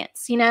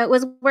experience, it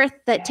was worth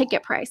the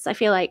ticket price, I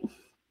feel like.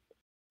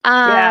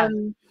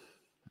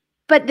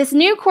 But this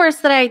new course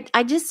that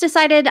I just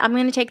decided I'm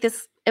going to take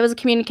this, it was a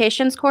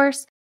communications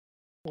course.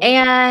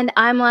 And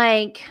I'm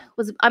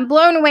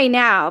blown away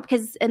now,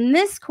 because in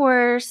this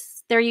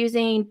course, they're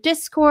using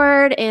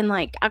Discord and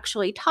like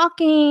actually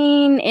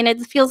talking, and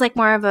it feels like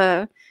more of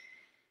a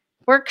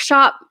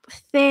workshop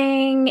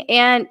thing.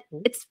 And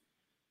it's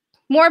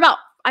more about,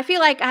 I feel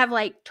like I have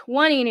like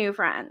 20 new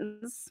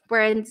friends,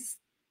 whereas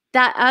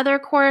that other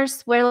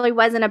course really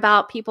wasn't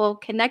about people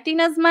connecting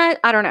as much.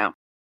 I don't know.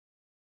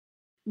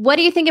 What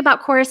do you think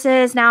about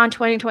courses now in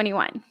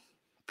 2021?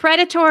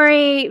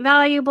 Predatory,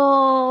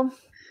 valuable?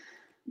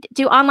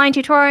 Do online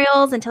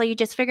tutorials until you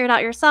just figure it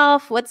out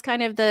yourself? What's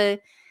kind of the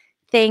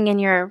thing in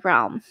your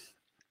realm?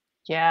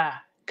 Yeah,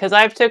 because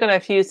I've taken a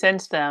few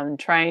since then,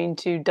 trying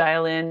to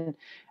dial in.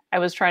 I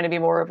was trying to be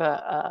more of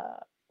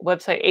a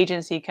website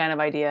agency kind of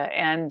idea,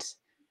 and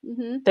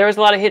there was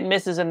a lot of hit and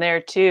misses in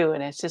there too.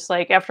 And it's just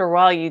like, after a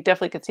while, you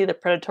definitely could see the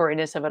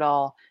predatoriness of it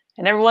all.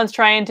 And everyone's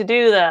trying to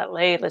do that.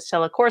 Let's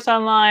sell a course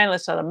online.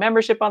 Let's sell a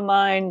membership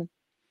online.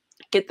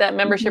 Get that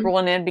membership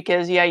one in,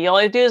 because you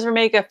all you do is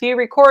make a few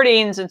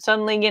recordings, and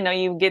suddenly,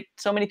 you get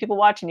so many people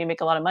watching, you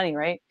make a lot of money,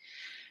 right?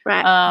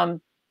 Right.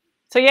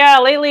 So yeah,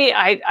 lately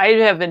I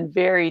have been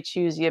very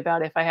choosy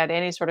about if I had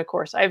any sort of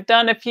course. I've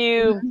done a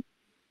few,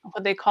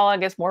 what they call, I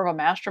guess, more of a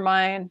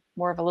mastermind,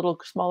 more of a little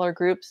smaller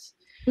groups.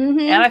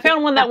 And I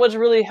found one that was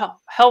really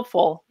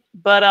helpful.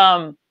 But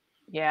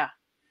yeah,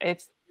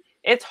 it's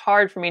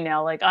hard for me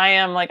now. Like,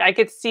 I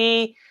could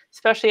see,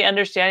 especially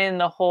understanding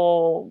the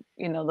whole,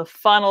 the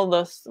funnel,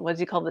 what do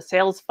you call the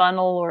sales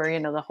funnel, or,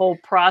 the whole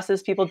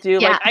process people do.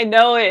 Yeah. Like, I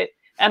know it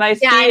and I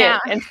see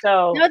it. And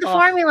so know the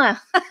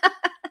formula.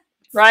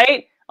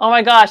 Right? Oh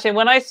my gosh. And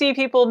when I see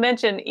people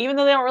mention, even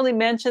though they don't really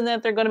mention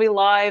that they're going to be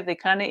live, they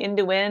kind of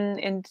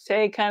innuendo and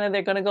say kind of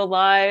they're going to go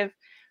live.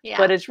 Yeah.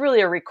 But it's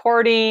really a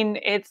recording.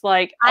 It's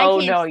like, oh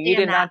no, you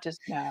did not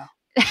just know.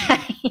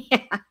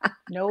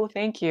 No,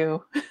 thank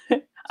you.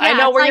 I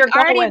know where you're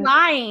going. Already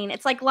lying.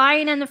 It's like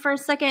lying in the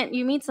first second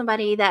you meet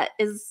somebody that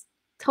is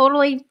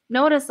totally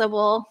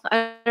noticeable.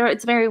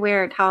 It's very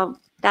weird how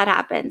that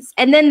happens.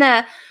 And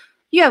then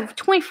you have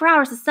 24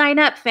 hours to sign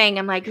up thing.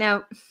 I'm like,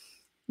 no,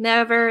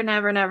 never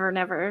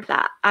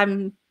that. I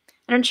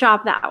don't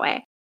shop that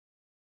way.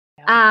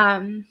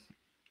 Yeah.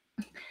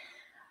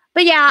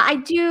 But yeah, I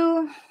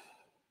do.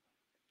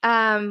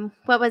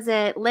 What was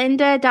it?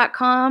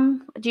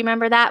 Lynda.com. Do you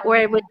remember that?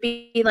 Where it would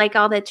be like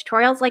all the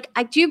tutorials. Like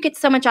I do get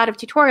so much out of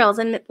tutorials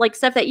and like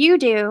stuff that you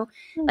do,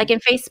 like in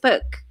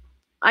Facebook.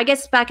 I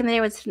guess back in the day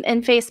it was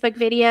in Facebook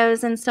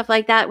videos and stuff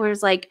like that, where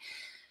it's like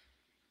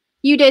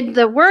you did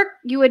the work,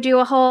 you would do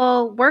a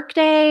whole work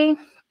day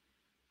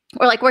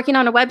or like working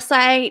on a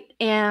website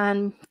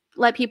and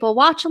let people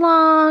watch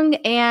along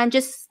and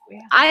just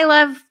I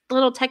love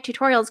little tech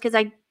tutorials because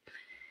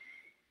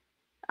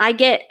I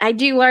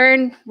do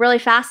learn really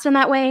fast in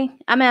that way.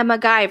 I'm a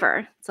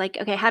MacGyver. It's like,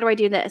 okay, how do I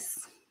do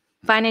this?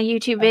 Find a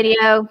YouTube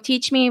video,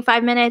 teach me in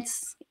 5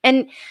 minutes.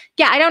 And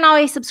yeah, I don't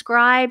always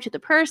subscribe to the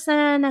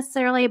person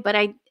necessarily, but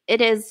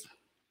it is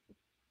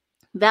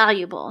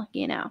valuable,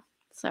 you know.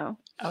 So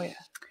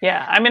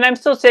Yeah. I mean, I'm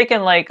still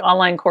taking like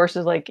online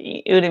courses like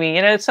Udemy.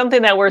 You know, it's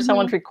something that where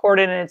someone's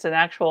recorded and it's an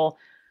actual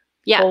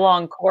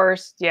full-on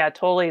course. Yeah,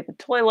 totally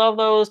love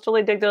those.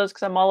 Totally dig those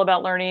because I'm all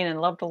about learning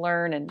and love to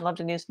learn and love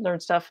to learn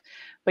stuff.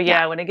 But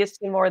yeah, when it gets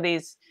to more of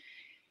these,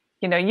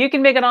 you know, you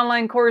can make an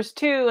online course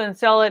too and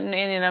sell it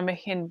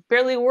and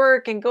barely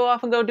work and go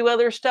off and go do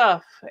other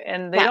stuff.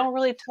 And they don't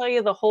really tell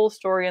you the whole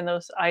story in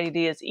those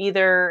ideas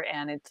either.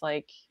 And it's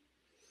like,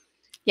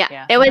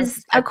 it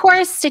was a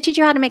course to teach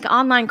you how to make an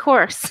online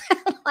course.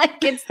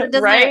 Like it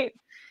doesn't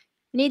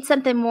need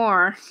something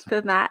more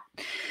than that.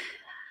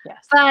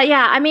 Yes. But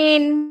yeah, I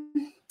mean,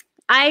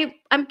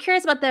 I'm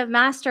curious about the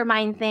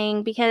mastermind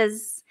thing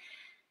because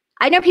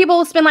I know people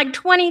will spend like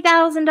 $20,000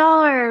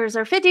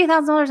 or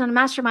 $50,000 on a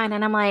mastermind,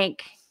 and I'm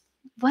like,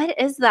 what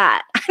is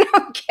that? I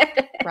don't get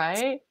it.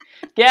 Right?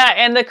 Yeah,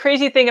 and the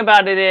crazy thing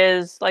about it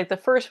is, like the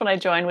first one I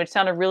joined, which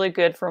sounded really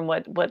good from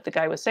what the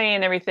guy was saying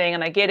and everything,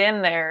 and I get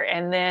in there,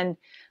 and then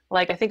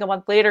like I think a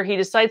month later, he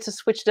decides to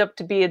switch it up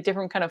to be a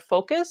different kind of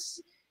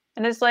focus.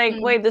 And it's like,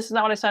 wait, this is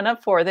not what I signed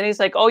up for. Then he's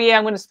like, oh yeah,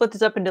 I'm going to split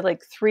this up into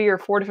like 3 or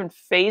 4 different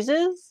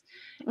phases.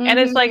 And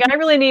it's like, I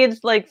really need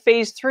like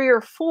phase 3 or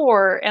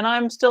 4 and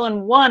I'm still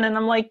in 1. And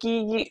I'm like,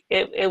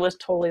 it was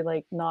totally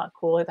like not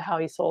cool how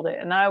he sold it.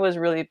 And I was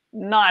really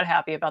not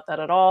happy about that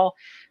at all.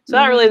 So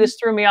that really just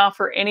threw me off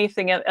for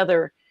anything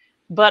other.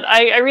 But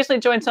I recently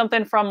joined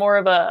something from more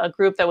of a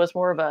group that was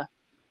more of a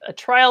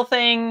trial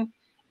thing.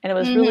 And it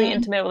was really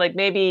intimate with like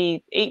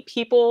maybe 8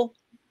 people.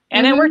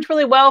 And it worked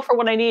really well for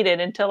what I needed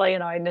until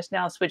I just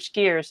now switched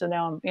gears. So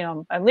now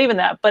I'm leaving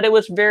that, but it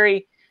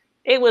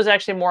was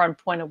actually more on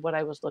point of what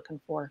I was looking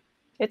for.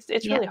 It's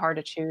really hard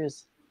to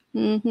choose.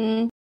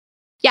 Yeah,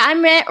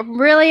 I'm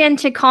really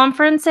into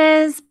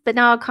conferences, but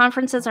now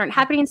conferences aren't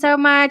happening so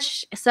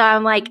much. So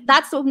I'm like,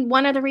 that's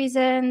one of the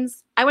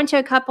reasons I went to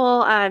a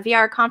couple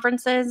VR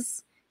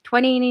conferences,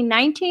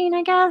 2019,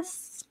 I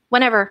guess.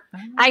 Whenever.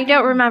 I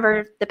don't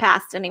remember the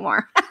past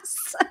anymore.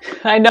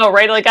 I know,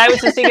 right? Like I was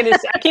just thinking,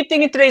 I keep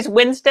thinking today's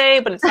Wednesday,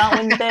 but it's not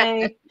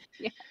Wednesday.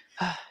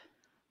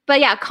 But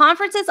yeah,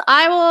 conferences,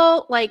 I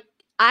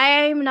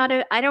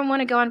don't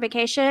want to go on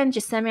vacation.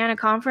 Just send me on a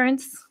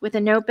conference with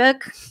a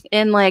notebook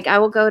and like, I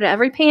will go to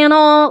every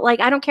panel. Like,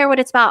 I don't care what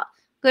it's about.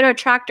 Go to a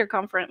tractor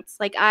conference.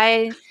 Like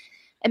I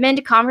am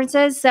into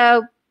conferences.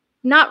 So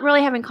not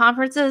really having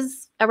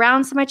conferences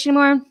around so much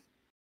anymore.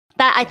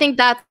 I think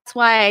that's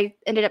why I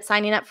ended up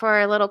signing up for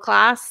a little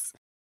class.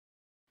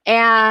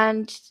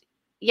 And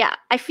yeah,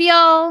 I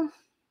feel,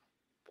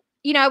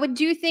 I would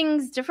do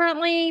things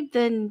differently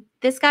than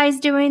this guy's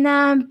doing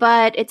them,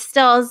 but it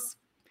still is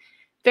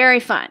very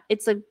fun.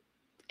 It's a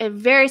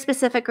very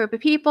specific group of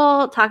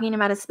people talking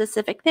about a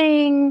specific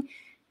thing,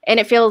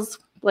 and it feels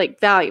like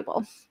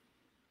valuable.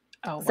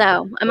 Oh, wow.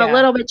 So I'm a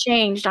little bit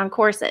changed on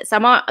courses.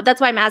 That's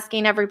why I'm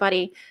asking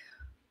everybody,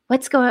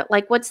 what's the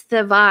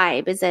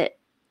vibe? Is it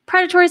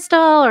predatory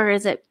still, or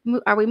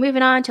are we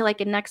moving on to like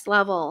a next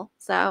level?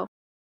 So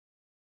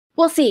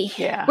we'll see.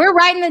 Yeah, we're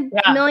riding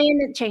the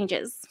million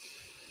changes,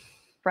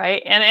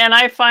 right? And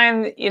I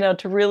find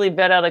to really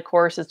vet out a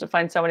course is to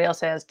find somebody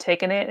else that has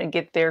taken it and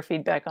get their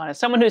feedback on it.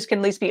 Someone who can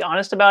at least be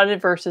honest about it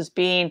versus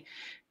being,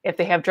 if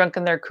they have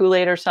drunken their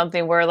Kool-Aid or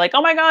something, where like,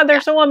 oh my God, they're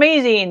so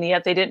amazing,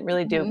 yet they didn't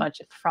really do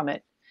much from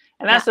it.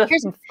 And that's the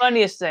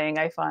funniest thing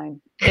I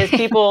find is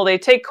people, they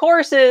take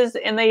courses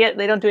and they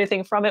don't do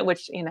anything from it,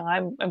 which,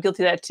 I'm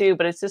guilty of that too,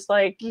 but it's just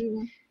like,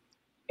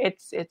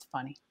 it's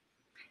funny.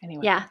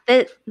 Anyway. Yeah.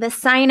 The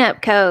sign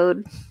up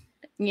code,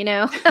 when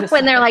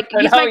they're like,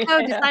 use my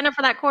code to sign up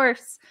for that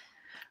course.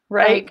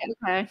 Right.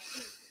 Like,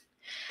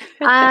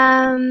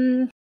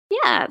 okay.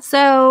 Yeah.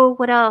 So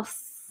what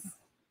else?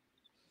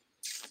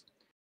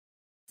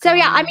 So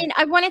yeah, I mean,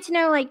 I wanted to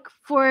know like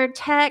for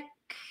tech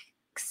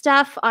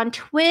stuff on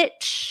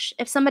Twitch,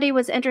 if somebody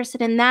was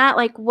interested in that,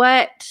 like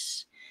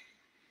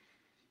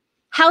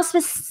how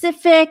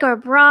specific or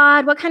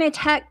broad, what kind of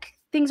tech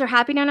things are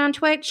happening on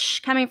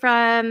Twitch coming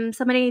from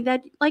somebody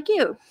that like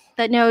you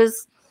that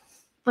knows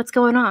what's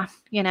going on,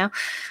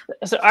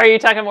 So are you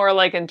talking more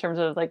like in terms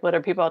of like what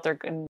are people out there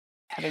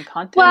having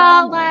content?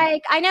 Well,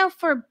 like I know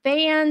for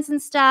bands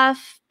and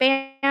stuff,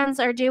 bands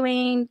are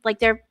doing like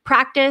their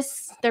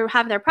practice, they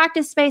have their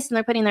practice space and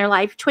they're putting their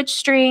live Twitch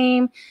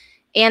stream.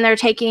 And they're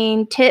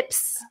taking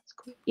tips,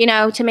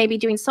 to maybe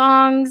doing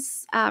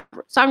songs,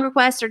 song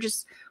requests, or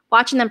just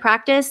watching them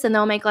practice, and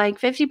they'll make like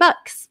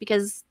 $50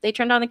 because they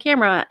turned on the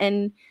camera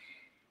and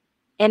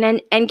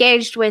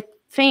engaged with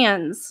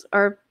fans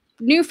or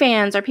new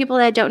fans or people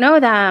that don't know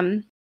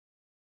them.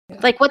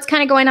 Like what's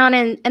kind of going on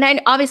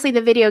and obviously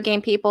the video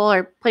game people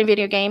are playing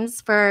video games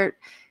for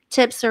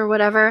tips or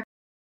whatever.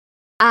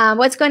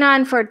 What's going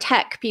on for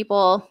tech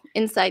people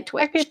inside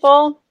Twitch? Tech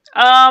people,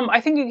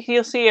 I think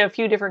you'll see a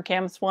few different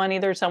camps. One,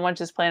 either someone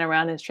just playing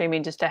around and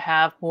streaming just to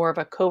have more of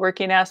a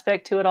co-working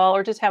aspect to it all,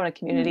 or just having a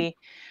community.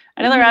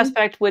 Another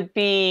aspect would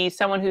be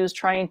someone who's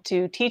trying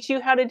to teach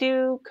you how to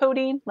do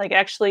coding, like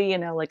actually,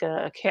 like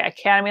a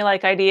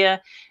academy-like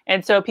idea.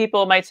 And so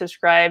people might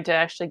subscribe to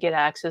actually get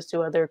access to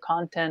other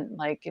content.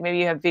 Like maybe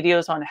you have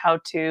videos on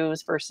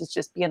how-tos versus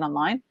just being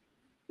online.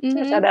 So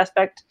there's that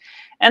aspect.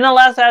 And the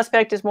last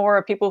aspect is more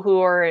of people who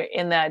are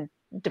in that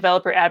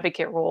developer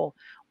advocate role,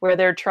 where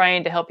they're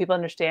trying to help people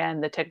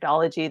understand the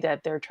technology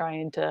that they're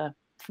trying to,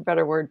 for a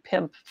better word,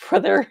 pimp for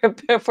their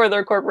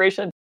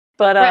corporation.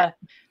 But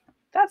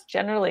that's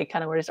generally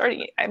kind of where it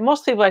started.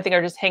 Most people, I think,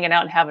 are just hanging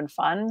out and having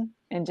fun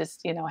and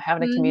just,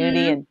 having a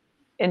community and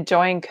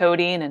enjoying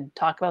coding and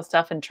talk about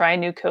stuff and trying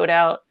new code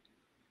out.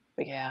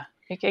 But yeah,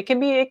 it can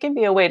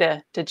be a way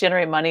to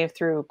generate money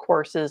through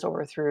courses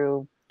or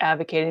through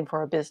advocating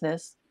for a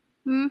business.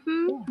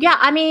 Yeah,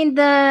 I mean,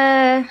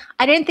 I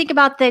didn't think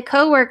about the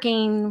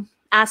co-working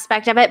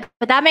aspect of it,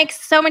 but that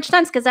makes so much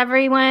sense because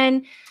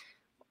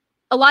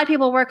a lot of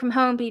people work from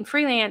home being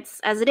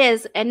freelance as it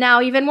is. And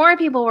now even more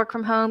people work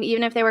from home,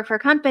 even if they work for a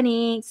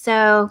company.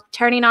 So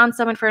turning on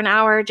someone for an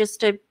hour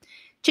just to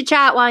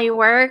chat while you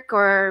work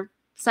or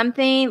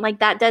something like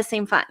that does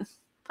seem fun.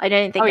 I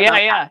didn't think about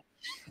that.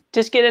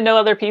 Just get to know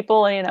other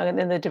people, and,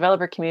 in the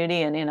developer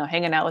community and,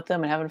 hanging out with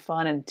them and having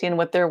fun and seeing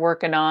what they're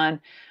working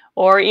on.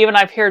 Or even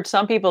I've heard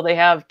some people, they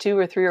have 2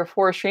 or 3 or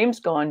 4 streams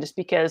going just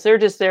because they're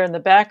just there in the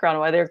background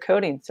while they're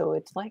coding. So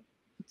it's like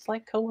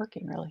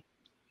co-working, really.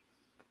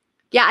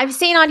 Yeah, I've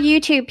seen on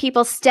YouTube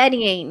people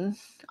studying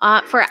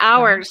for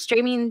hours,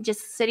 streaming,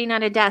 just sitting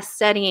at a desk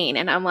studying,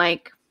 and I'm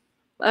like,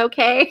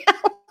 okay.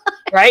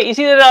 Right? You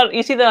see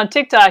that on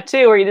TikTok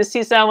too, where you just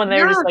see someone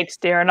they're just like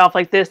staring off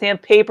like this. They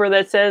have paper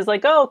that says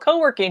like, "Oh,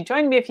 co-working,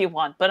 join me if you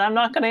want, but I'm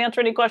not going to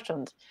answer any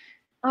questions."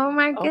 Oh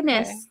my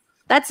goodness.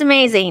 That's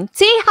amazing.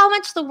 See how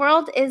much the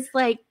world is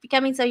like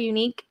becoming so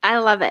unique. I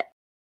love it.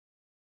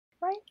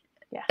 Right?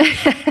 Yeah.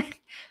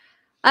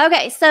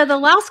 Okay, so the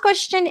last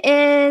question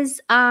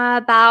is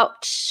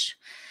about,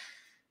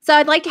 so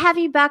I'd like to have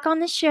you back on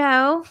the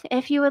show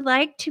if you would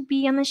like to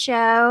be on the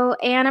show.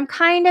 And I'm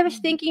kind of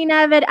thinking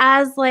of it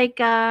as like,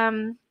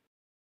 kind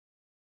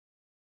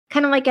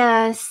of like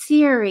a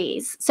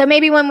series. So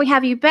maybe when we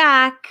have you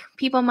back,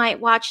 people might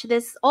watch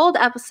this old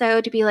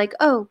episode to be like,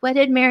 oh, what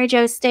did Mary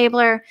Jo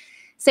Stabler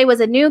say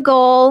was a new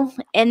goal?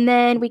 And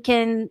then we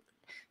can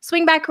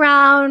swing back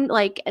around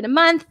like in a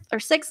month or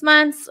 6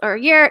 months or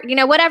a year,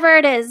 whatever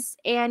it is.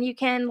 And you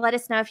can let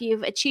us know if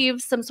you've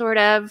achieved some sort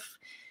of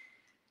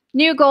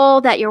new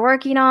goal that you're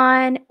working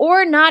on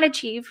or not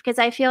achieve. Because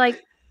I feel like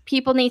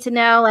people need to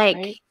know,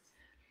 like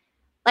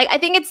I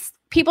think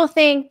people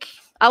think,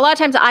 a lot of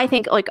times I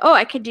think like, oh,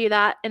 I could do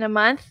that in a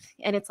month.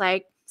 And it's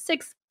like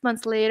 6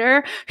 months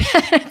later,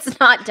 it's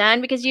not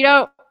done because you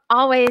don't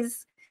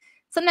always,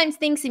 sometimes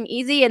things seem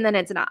easy and then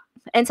it's not.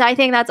 And so I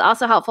think that's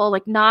also helpful,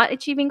 like not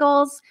achieving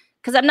goals,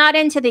 because I'm not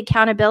into the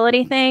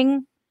accountability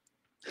thing.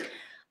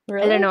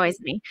 Really? It annoys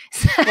me.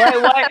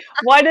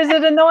 Why does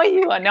it annoy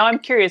you? Now I'm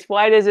curious.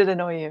 Why does it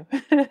annoy you?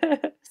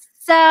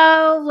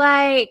 So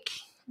like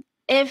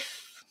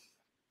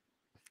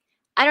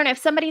I don't know, if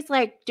somebody's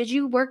like, did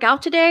you work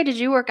out today? Did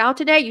you work out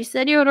today? You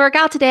said you would work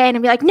out today. And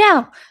I'd be like,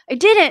 no, I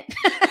didn't.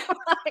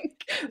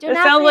 It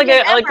sounds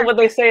like what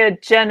they say a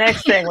Gen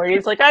X thing where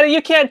he's like, oh,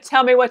 you can't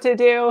tell me what to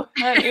do,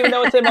 even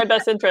though it's in my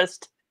best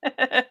interest.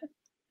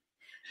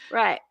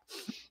 Right.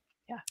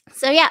 Yeah.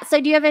 So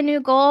do you have a new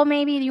goal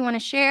maybe you want to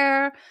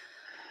share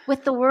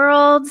with the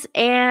world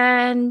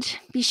and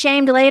be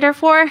shamed later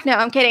for? No,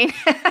 I'm kidding.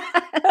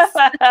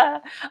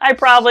 I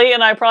probably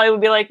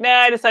would be like, nah,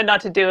 I decided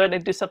not to do it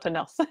and do something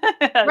else.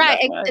 Right.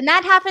 And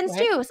that happens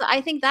too. So I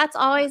think that's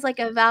always like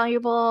a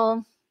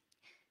valuable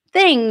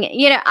thing.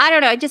 I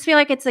don't know. I just feel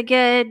like it's a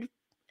good,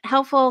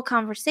 helpful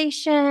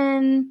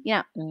conversation.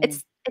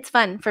 It's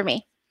fun for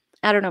me.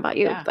 I don't know about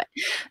you, but.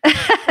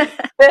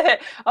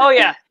 Oh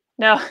yeah.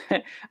 No.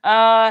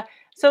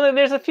 So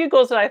there's a few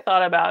goals that I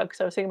thought about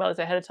because I was thinking about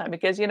this ahead of time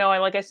because,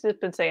 like I've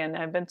just been saying,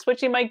 I've been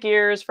switching my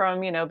gears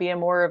from, being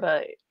more of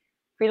a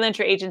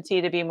freelancer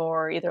agency to be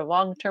more either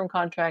long-term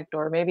contract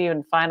or maybe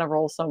even find a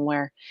role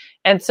somewhere.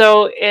 And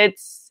so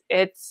it's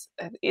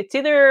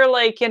either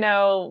like,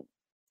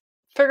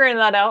 figuring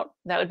that out.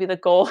 That would be the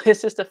goal,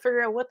 is just to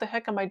figure out what the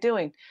heck am I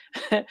doing?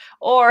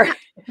 or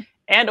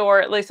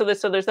at least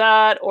so there's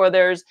that, or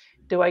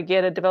do I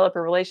get a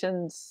developer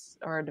relations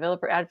or a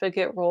developer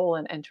advocate role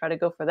and try to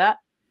go for that?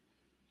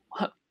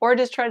 Or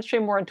just try to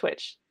stream more on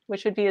Twitch,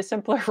 which would be a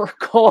simpler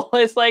goal.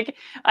 It's like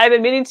I've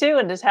been meaning to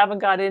and just haven't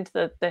got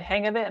into the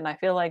hang of it. And I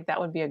feel like that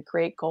would be a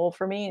great goal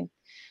for me.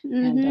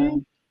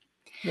 And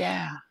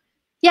Yeah.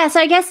 Yeah, so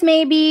I guess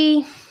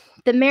maybe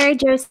the Mary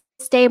Jo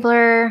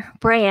Stabler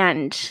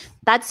brand.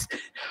 That's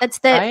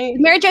the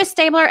Mary Jo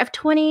Stabler of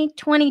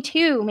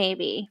 2022,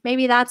 maybe.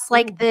 Maybe that's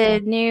like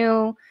the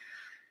new,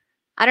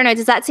 I don't know,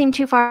 does that seem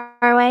too far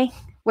away?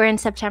 We're in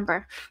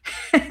September.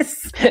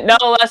 No,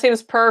 that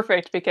seems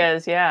perfect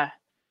because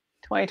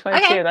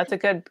 2022, okay. That's a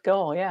good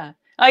goal, yeah.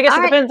 I guess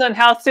it depends on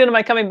how soon am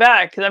I coming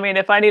back, because I mean,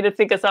 if I need to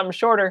think of something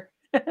shorter.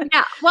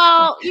 Yeah,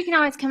 well, you can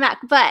always come back,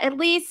 but at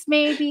least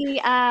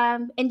maybe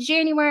in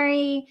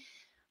January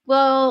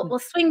we'll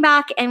swing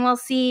back and we'll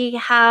see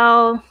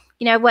how,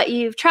 you know, what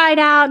you've tried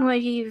out and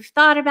what you've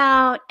thought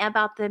about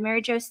the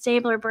Mary Jo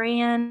Stabler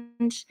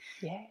brand,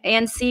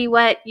 and see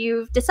what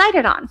you've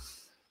decided on.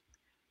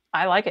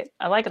 I like it.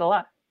 I like it a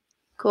lot.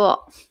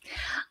 Cool.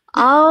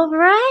 All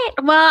right.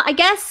 Well, I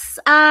guess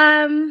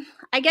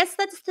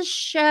that's the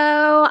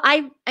show.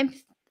 I'm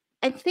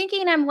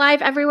thinking I'm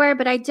live everywhere,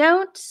 but I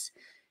don't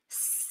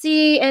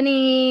see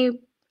any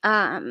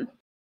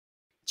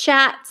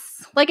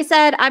chats. Like I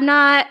said, I'm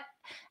not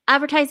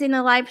advertising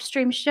the live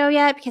stream show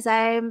yet because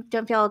I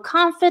don't feel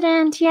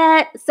confident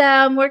yet. So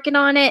I'm working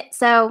on it.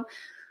 So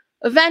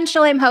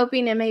eventually I'm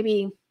hoping to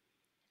maybe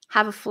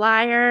have a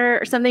flyer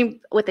or something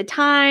with the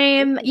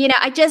time. You know,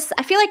 I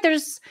feel like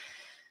there's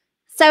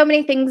so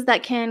many things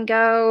that can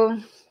go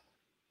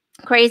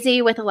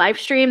crazy with a live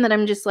stream that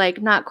I'm just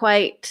like not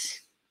quite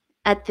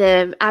at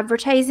the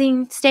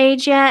advertising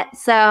stage yet.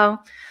 So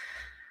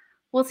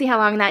we'll see how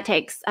long that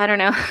takes. I don't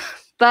know.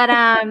 But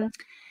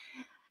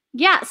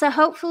yeah, so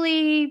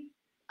hopefully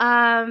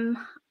so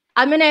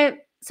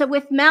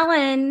with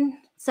Melon,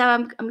 so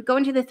I'm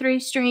going to the 3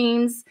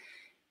 streams.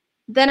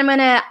 Then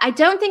I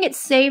don't think it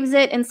saves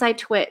it inside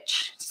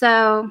Twitch.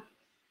 So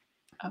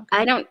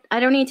I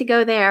don't need to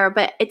go there,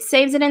 but it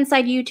saves it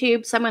inside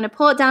YouTube. So I'm going to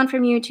pull it down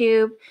from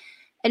YouTube,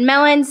 and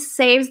Melon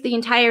saves the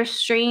entire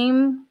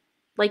stream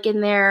like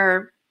in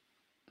their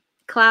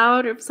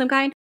cloud of some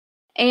kind.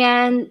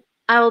 And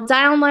I'll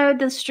download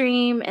the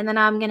stream, and then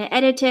I'm going to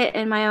edit it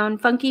in my own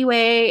funky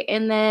way,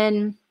 and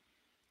then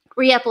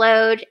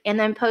re-upload, and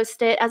then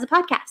post it as a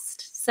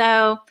podcast.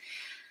 So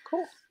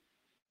cool.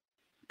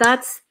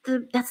 That's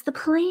the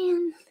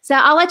plan. So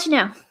I'll let you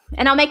know,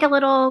 and I'll make a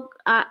little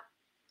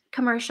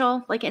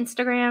commercial, like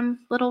Instagram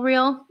little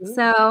reel. Ooh,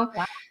 so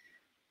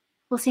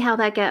we'll see how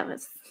that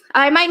goes.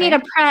 I might need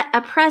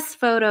a press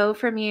photo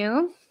from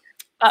you.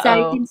 So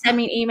you can send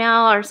me an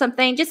email or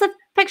something. Just a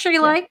picture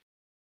you like.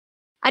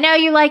 I know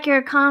you like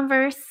your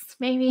Converse,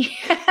 maybe.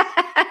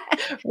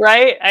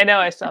 Right? I know,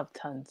 I still have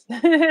tons.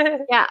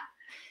 Yeah.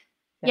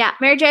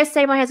 Mary Jo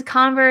Stabler has a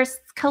Converse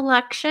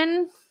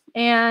collection,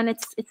 and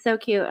it's so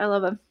cute. I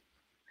love them.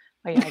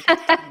 Oh, yeah,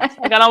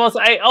 I got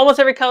almost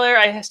every color.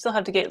 I still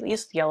have to get at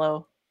least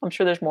yellow. I'm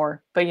sure there's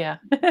more, but yeah.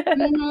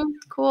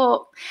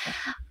 Cool.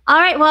 All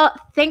right. Well,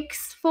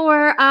 thanks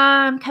for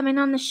coming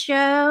on the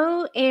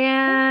show.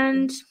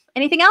 And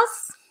anything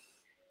else?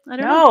 I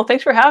don't know.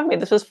 Thanks for having me.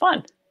 This was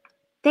fun.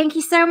 Thank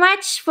you so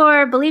much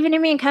for believing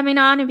in me and coming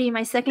on and being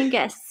my second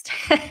guest.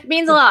 It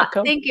means a lot.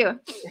 Welcome. Thank you.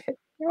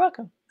 You're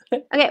welcome.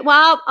 Okay.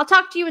 Well, I'll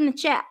talk to you in the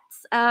chats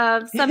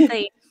of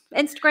something.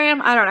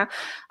 Instagram. I don't know.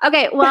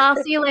 Okay. Well,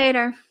 I'll see you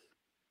later.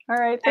 All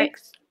right.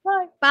 Thanks.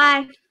 Bye.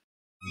 Bye.